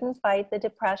 He couldn't fight the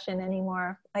depression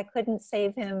anymore. I couldn't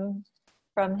save him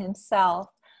from himself.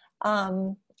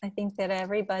 I think that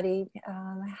everybody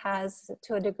has,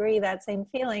 to a degree, that same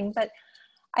feeling, but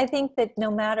I think that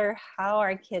no matter how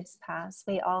our kids pass,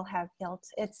 we all have guilt.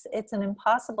 It's an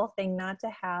impossible thing not to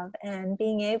have, and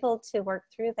being able to work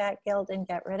through that guilt and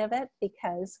get rid of it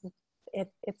because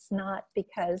it's not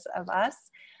because of us.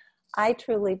 I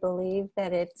truly believe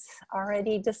that it's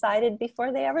already decided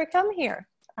before they ever come here,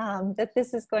 that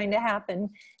this is going to happen.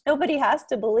 Nobody has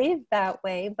to believe that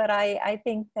way, but I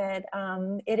think that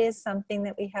it is something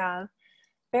that we have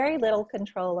very little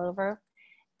control over.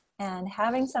 And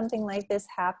having something like this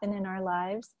happen in our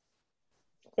lives,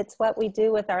 it's what we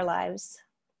do with our lives,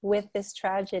 with this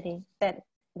tragedy, that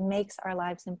makes our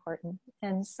lives important.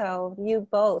 And so you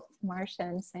both, Marsha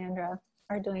and Sandra,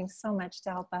 are doing so much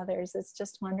to help others. It's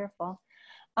just wonderful.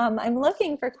 I'm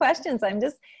looking for questions. I'm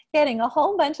just getting a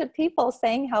whole bunch of people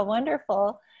saying how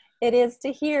wonderful it is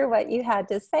to hear what you had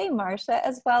to say, Marsha,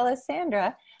 as well as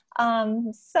Sandra.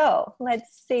 So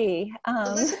let's see.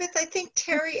 Elizabeth, I think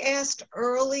Terry asked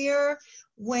earlier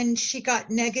when she got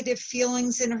negative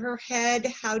feelings in her head,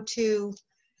 how to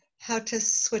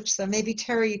switch them. Maybe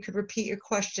Terry, you could repeat your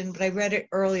question, but I read it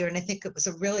earlier and I think it was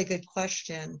a really good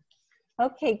question.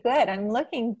 Okay, good. I'm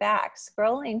looking back,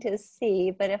 scrolling to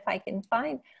see, but if I can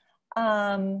find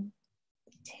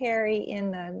Terry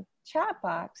in the chat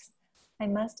box, I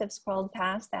must have scrolled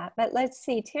past that. But let's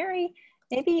see, Terry,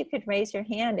 maybe you could raise your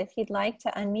hand if you'd like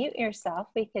to unmute yourself.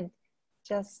 We could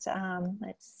just,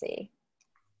 let's see.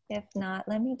 If not,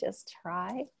 let me just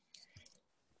try.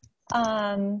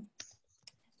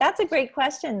 That's a great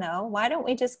question, though. Why don't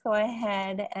we just go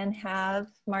ahead and have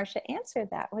Marsha answer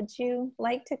that? Would you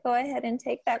like to go ahead and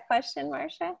take that question,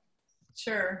 Marsha?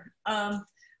 Sure.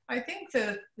 I think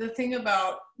the thing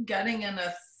about getting in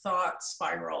a thought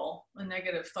spiral, a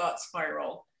negative thought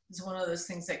spiral, is one of those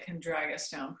things that can drag us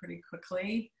down pretty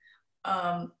quickly.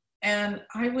 And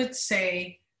I would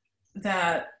say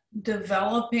that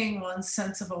developing one's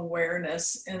sense of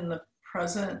awareness in the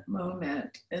present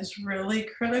moment is really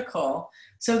critical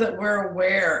so that we're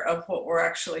aware of what we're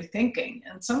actually thinking.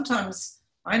 And sometimes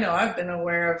I know I've been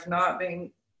aware of not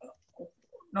knowing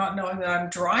that I'm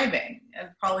driving, and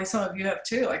probably some of you have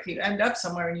too. Like you end up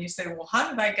somewhere and you say, well, how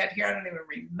did I get here? I don't even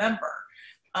remember.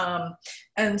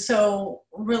 And so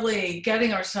really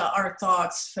getting our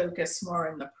thoughts focused more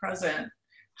in the present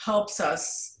helps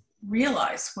us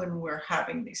realize when we're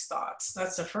having these thoughts.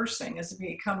 That's the first thing, is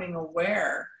becoming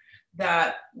aware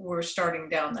that we're starting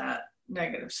down that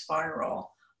negative spiral.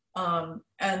 And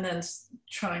then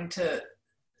trying to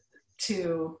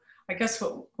I guess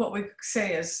what we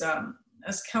say is,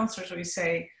 as counselors, we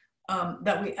say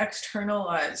that we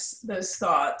externalize those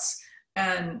thoughts,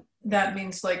 and that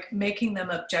means like making them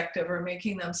objective or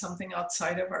making them something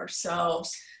outside of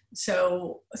ourselves.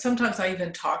 So sometimes I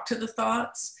even talk to the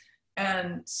thoughts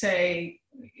and say,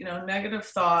 negative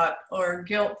thought or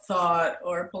guilt thought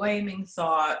or blaming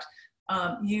thought,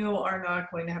 you are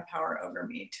not going to have power over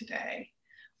me today.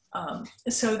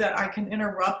 So that I can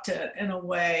interrupt it in a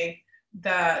way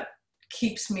that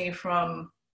keeps me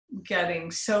from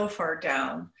getting so far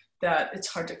down that it's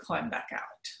hard to climb back out.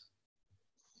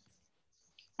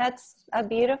 That's a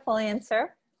beautiful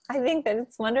answer. I think that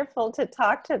it's wonderful to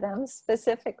talk to them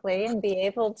specifically and be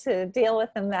able to deal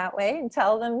with them that way and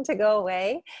tell them to go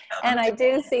away. And I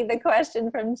do see the question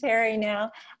from Terry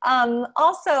now.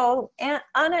 Also,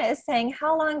 Anna is saying,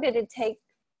 how long did it take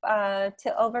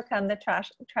to overcome the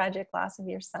tragic loss of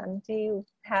your son? Do you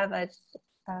have a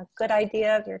good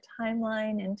idea of your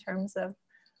timeline in terms of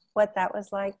what that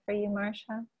was like for you,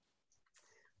 Marsha?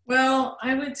 Well,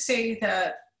 I would say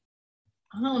that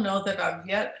I don't know that I've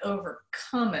yet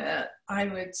overcome it. I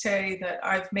would say that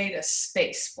I've made a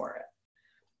space for it.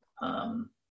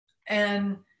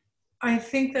 And I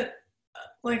think that,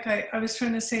 like I was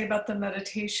trying to say about the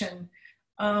meditation,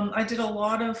 I did a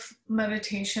lot of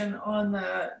meditation on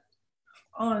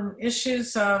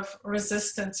issues of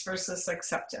resistance versus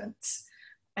acceptance.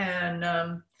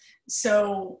 And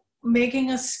so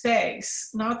making a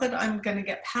space, not that I'm going to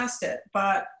get past it,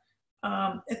 but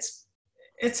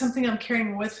it's something I'm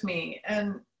carrying with me.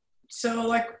 And so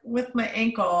like with my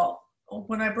ankle,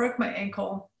 when I broke my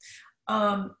ankle,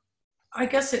 I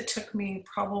guess it took me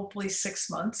probably 6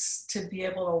 months to be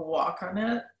able to walk on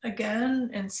it again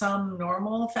in some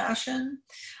normal fashion.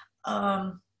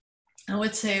 I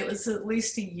would say it was at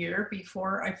least a year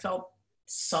before I felt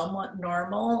somewhat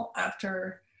normal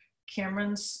after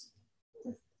Cameron's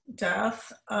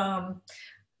death.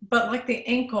 But like the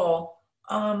ankle,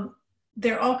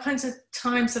 there are all kinds of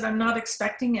times that I'm not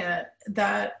expecting it,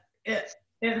 that it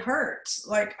hurts.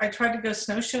 Like I tried to go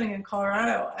snowshoeing in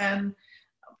Colorado and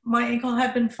my ankle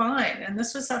had been fine. And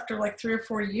this was after like 3 or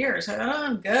 4 years. I thought, oh,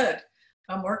 I'm good.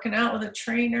 I'm working out with a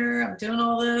trainer. I'm doing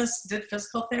all this, did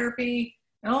physical therapy.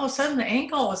 And all of a sudden the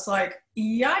ankle was like,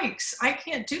 yikes, I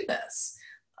can't do this.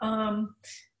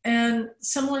 And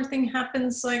similar thing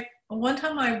happens, like one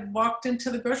time I walked into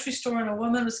the grocery store and a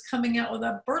woman was coming out with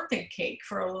a birthday cake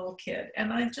for a little kid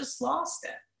and I just lost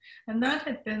it. And that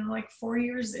had been like 4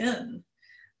 years in.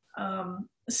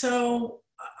 So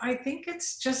I think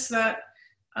it's just that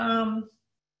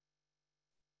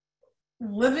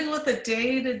living with it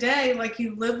day to day, like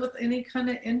you live with any kind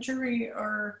of injury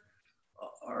or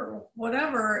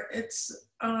whatever, it's,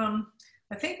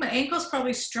 I think my ankle's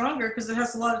probably stronger because it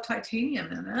has a lot of titanium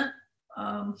in it.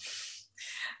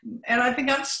 And I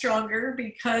think I'm stronger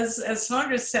because, as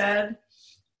Sandra said,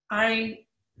 I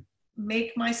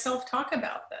make myself talk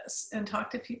about this and talk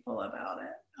to people about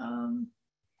it.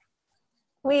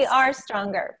 We are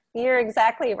stronger. You're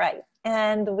exactly right.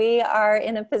 And we are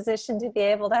in a position to be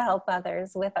able to help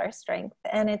others with our strength.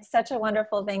 And it's such a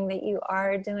wonderful thing that you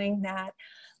are doing that.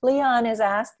 Leon is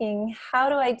asking, how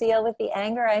do I deal with the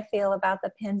anger I feel about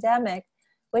the pandemic,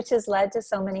 which has led to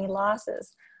so many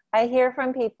losses? I hear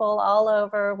from people all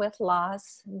over with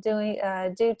loss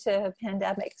due to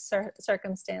pandemic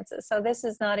circumstances. So this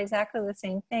is not exactly the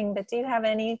same thing, but do you have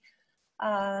any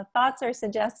thoughts or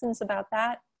suggestions about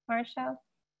that, Marsha?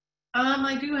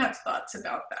 I do have thoughts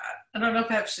about that. I don't know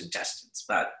if I have suggestions,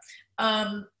 but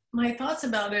my thoughts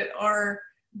about it are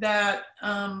that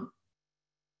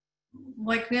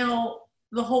like now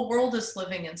the whole world is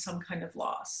living in some kind of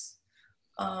loss.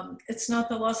 It's not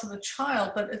the loss of a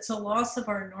child, but it's a loss of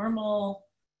our normal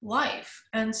life.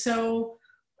 And so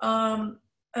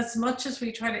as much as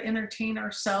we try to entertain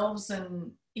ourselves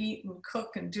and eat and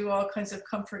cook and do all kinds of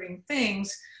comforting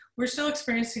things, we're still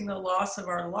experiencing the loss of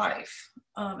our life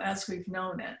as we've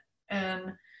known it.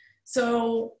 And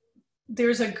so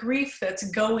there's a grief that's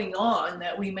going on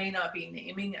that we may not be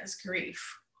naming as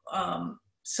grief.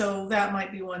 So that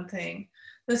might be one thing.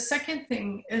 The second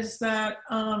thing is that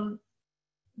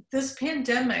this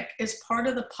pandemic is part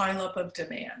of the pileup of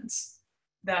demands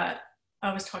that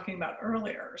I was talking about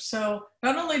earlier. So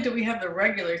not only do we have the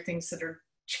regular things that are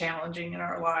challenging in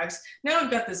our lives, now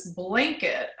we've got this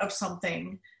blanket of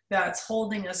something that's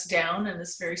holding us down and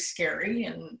is very scary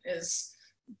and is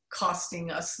costing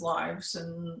us lives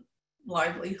and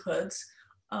livelihoods.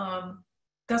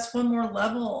 That's one more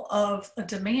level of a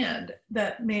demand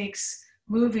that makes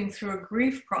moving through a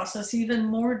grief process even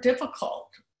more difficult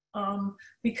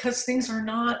because things are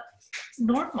not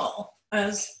normal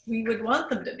as we would want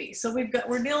them to be. So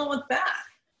we're dealing with that.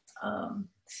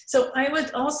 So I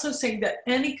would also say that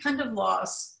any kind of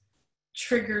loss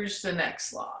triggers the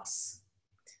next loss.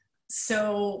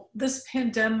 So this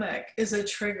pandemic is a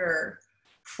trigger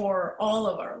for all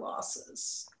of our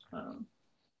losses.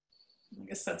 I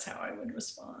guess that's how I would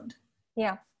respond.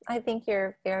 Yeah, I think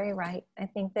you're very right. I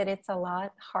think that it's a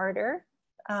lot harder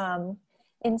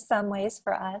in some ways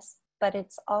for us, but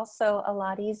it's also a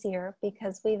lot easier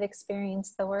because we've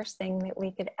experienced the worst thing that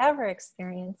we could ever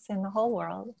experience in the whole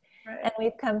world. Right. And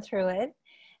we've come through it.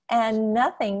 And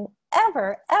nothing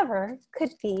ever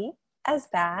could be as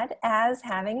bad as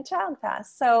having a child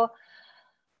pass. So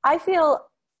I feel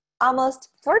almost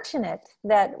fortunate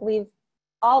that we've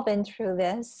all been through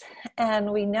this,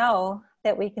 and we know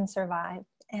that we can survive.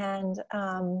 And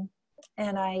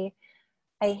I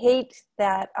hate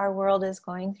that our world is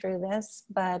going through this,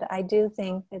 but I do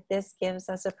think that this gives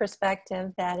us a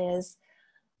perspective that is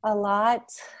a lot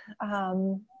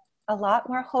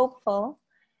more hopeful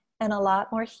and a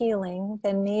lot more healing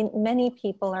than many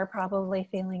people are probably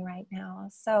feeling right now.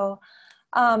 So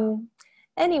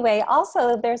anyway,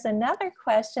 also there's another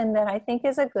question that I think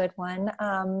is a good one.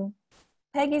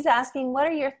 Peggy's asking, what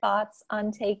are your thoughts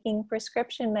on taking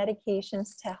prescription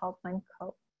medications to help one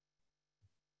cope?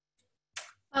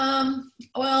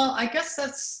 Well, I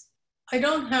guess I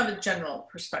don't have a general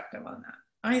perspective on that.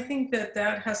 I think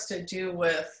that has to do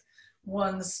with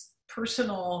one's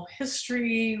personal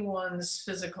history, one's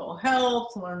physical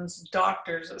health, one's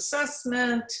doctor's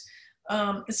assessment.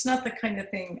 It's not the kind of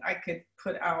thing I could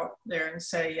put out there and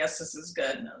say, yes, this is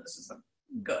good. No, this isn't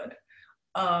good.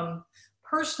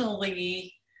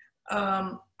 Personally,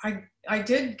 I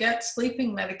did get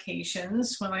sleeping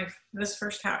medications when this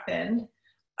first happened.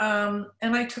 And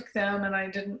I took them, and I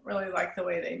didn't really like the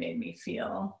way they made me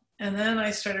feel. And then I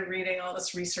started reading all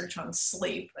this research on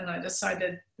sleep, and I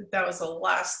decided that was the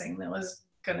last thing that was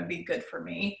going to be good for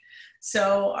me.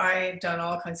 So I've done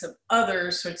all kinds of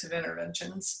other sorts of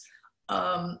interventions.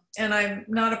 And I'm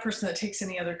not a person that takes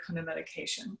any other kind of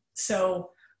medication.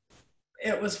 So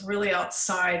it was really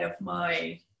outside of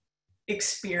my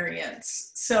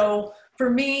experience. So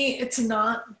for me, it's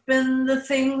not been the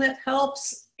thing that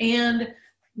helps. And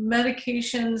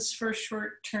medications for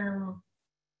short-term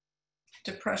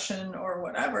depression or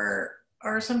whatever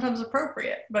are sometimes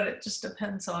appropriate, but it just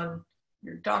depends on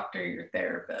your doctor, your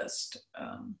therapist.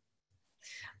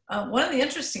 One of the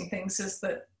interesting things is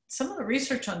that some of the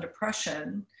research on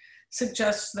depression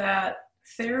suggests that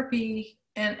therapy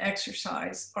and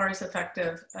exercise are as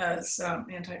effective as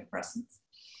antidepressants.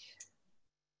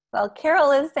 Well,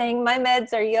 Carol is saying my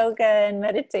meds are yoga and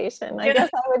meditation. I guess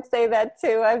I would say that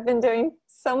too. I've been doing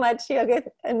so much yoga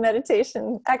and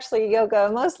meditation, actually yoga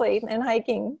mostly, and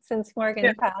hiking since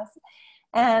Morgan passed.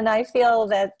 And I feel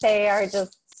that they are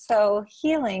just so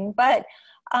healing. But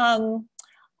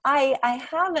I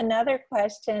have another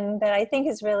question that I think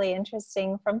is really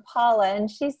interesting from Paula.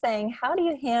 And she's saying, how do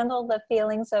you handle the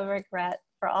feelings of regret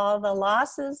for all the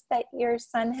losses that your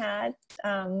son had?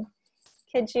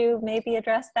 Could you maybe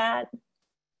address that?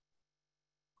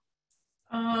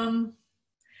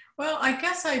 Well, I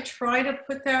guess I try to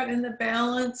put that in the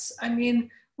balance. I mean,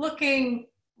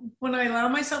 when I allow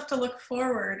myself to look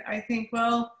forward, I think,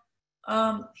 well,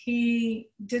 he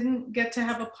didn't get to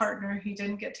have a partner. He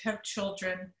didn't get to have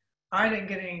children. I didn't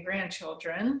get any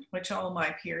grandchildren, which all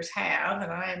my peers have,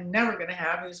 and I am never going to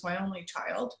have. He was my only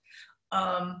child.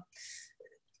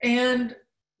 And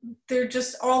they're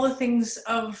just all the things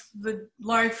of the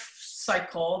life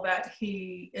cycle that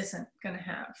he isn't going to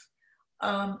have.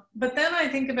 But then I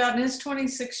think about in his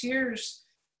 26 years,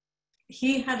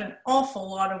 he had an awful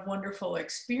lot of wonderful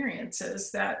experiences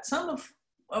that some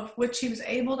of which he was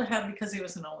able to have because he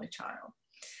was an only child.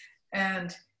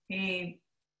 And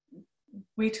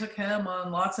we took him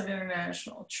on lots of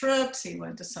international trips. He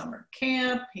went to summer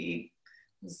camp. He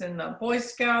was in the Boy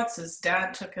Scouts. His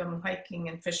dad took him hiking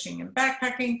and fishing and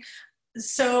backpacking.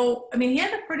 So, I mean, he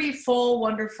had a pretty full,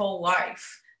 wonderful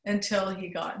life until he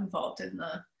got involved in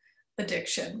the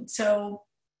addiction. So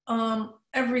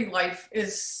every life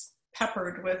is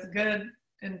peppered with good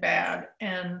and bad.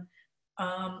 And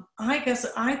I guess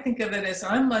I think of it as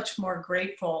I'm much more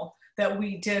grateful that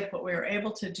we did what we were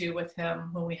able to do with him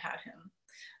when we had him.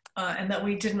 And that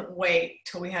we didn't wait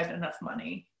till we had enough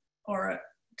money or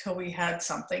till we had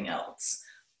something else.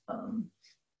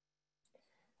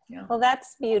 Yeah. Well,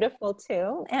 that's beautiful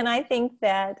too. And I think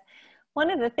that one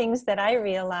of the things that I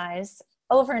realize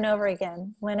over and over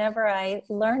again, whenever I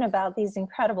learn about these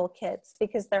incredible kids,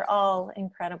 because they're all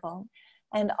incredible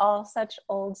and all such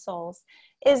old souls,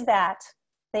 is that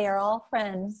they are all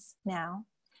friends now.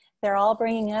 They're all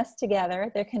bringing us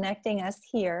together. They're connecting us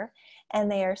here, and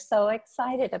they are so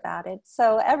excited about it.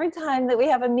 So every time that we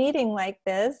have a meeting like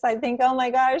this, I think, oh my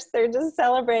gosh, they're just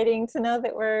celebrating to know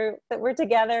that we're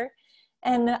together.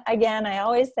 And again, I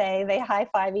always say they high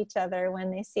five each other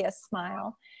when they see us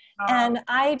smile. And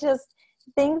I just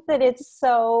think that it's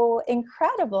so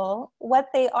incredible what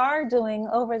they are doing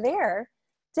over there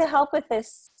to help with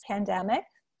this pandemic,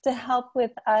 to help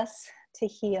with us to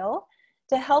heal,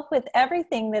 to help with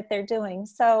everything that they're doing.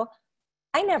 So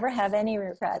I never have any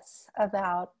regrets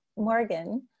about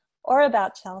Morgan or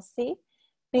about Chelsea,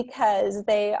 because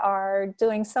they are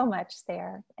doing so much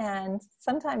there. And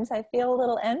sometimes I feel a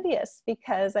little envious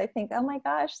because I think, oh my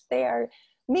gosh, they are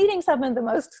meeting some of the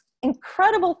most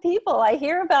incredible people. I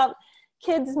hear about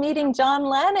kids meeting John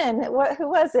Lennon. Who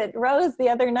was it? Rose the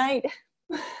other night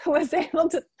was able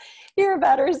to hear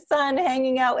about her son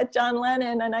hanging out with John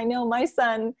Lennon. And I know my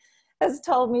son has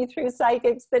told me through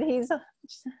psychics that he's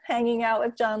hanging out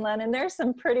with John Lennon. There's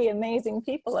some pretty amazing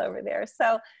people over there.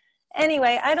 So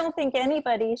anyway, I don't think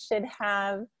anybody should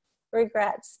have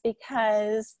regrets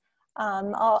because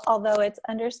although it's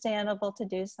understandable to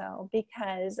do so,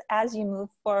 because as you move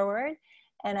forward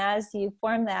and as you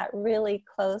form that really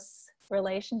close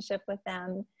relationship with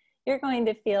them, you're going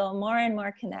to feel more and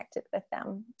more connected with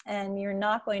them, and you're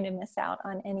not going to miss out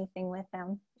on anything with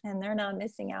them, and they're not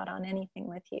missing out on anything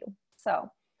with you. So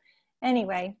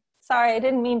anyway, sorry, I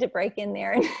didn't mean to break in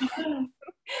there and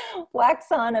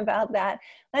wax on about that.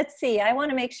 Let's see, I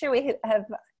want to make sure we have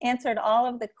answered all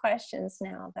of the questions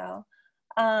now, though.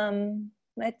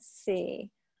 Let's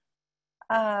see.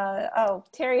 Oh,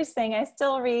 Terry's saying, I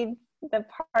still read the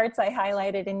parts I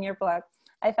highlighted in your book.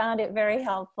 I found it very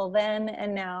helpful then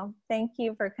and now. Thank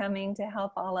you for coming to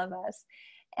help all of us.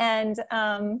 And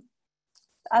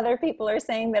other people are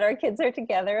saying that our kids are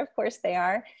together. Of course they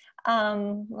are.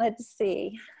 Let's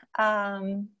see.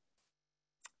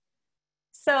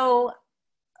 So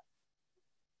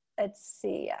let's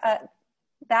see.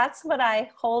 That's what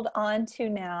I hold on to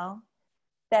now,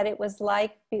 that it was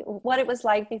like, what it was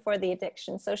like before the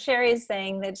addiction. So Sherry is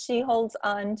saying that she holds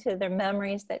on to the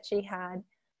memories that she had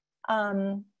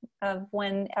of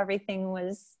when everything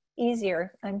was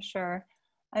easier, I'm sure.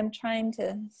 I'm trying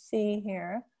to see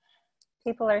here.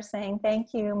 People are saying,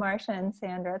 thank you, Marsha and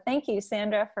Sandra. Thank you,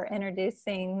 Sandra, for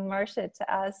introducing Marsha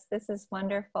to us. This is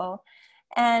wonderful.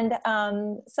 And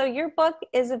so your book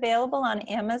is available on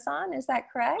Amazon, is that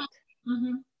correct?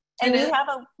 Mm-hmm. And you have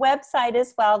a website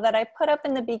as well that I put up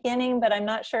in the beginning, but I'm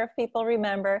not sure if people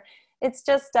remember. It's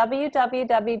just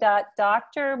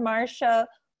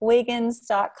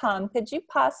www.drmarshawiggins.com. Could you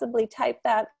possibly type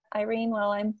that, Irene,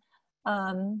 while I'm,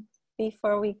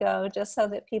 before we go, just so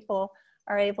that people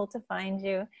are able to find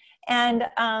you? And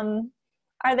are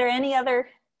there any other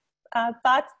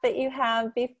thoughts that you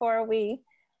have before we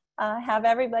have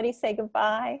everybody say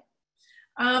goodbye?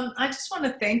 I just want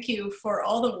to thank you for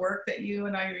all the work that you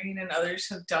and Irene and others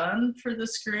have done for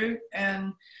this group.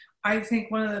 And I think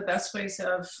one of the best ways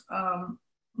of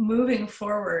moving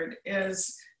forward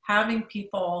is having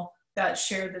people that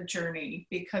share the journey,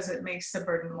 because it makes the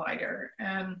burden lighter.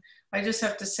 And I just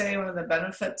have to say, one of the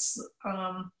benefits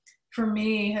for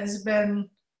me has been,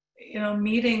 you know,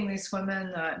 meeting these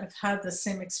women that have had the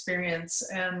same experience,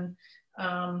 and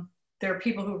there are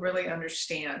people who really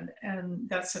understand, and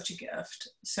that's such a gift.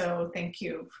 So thank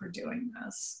you for doing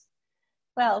this.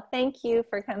 Well, thank you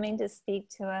for coming to speak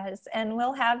to us. And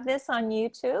we'll have this on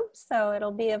YouTube, so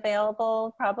it'll be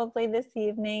available probably this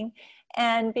evening.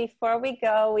 And before we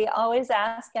go, we always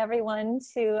ask everyone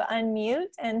to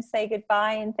unmute and say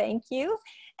goodbye and thank you.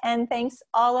 And thanks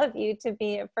all of you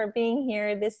for being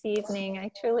here this evening.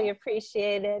 I truly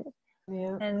appreciate it.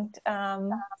 Yeah. And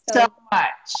so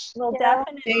much. We'll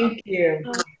definitely Thank you.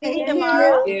 see you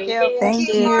tomorrow. Thank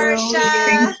you,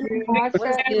 Marsha.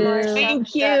 Thank you.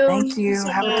 Thank you. Thank you.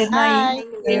 Have a good night.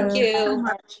 Thank you. So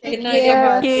much. Good night,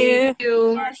 everyone. Thank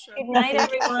you. Good night,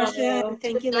 everyone.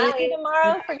 Thank you. See you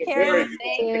tomorrow for Karen.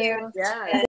 Thank you. Yes.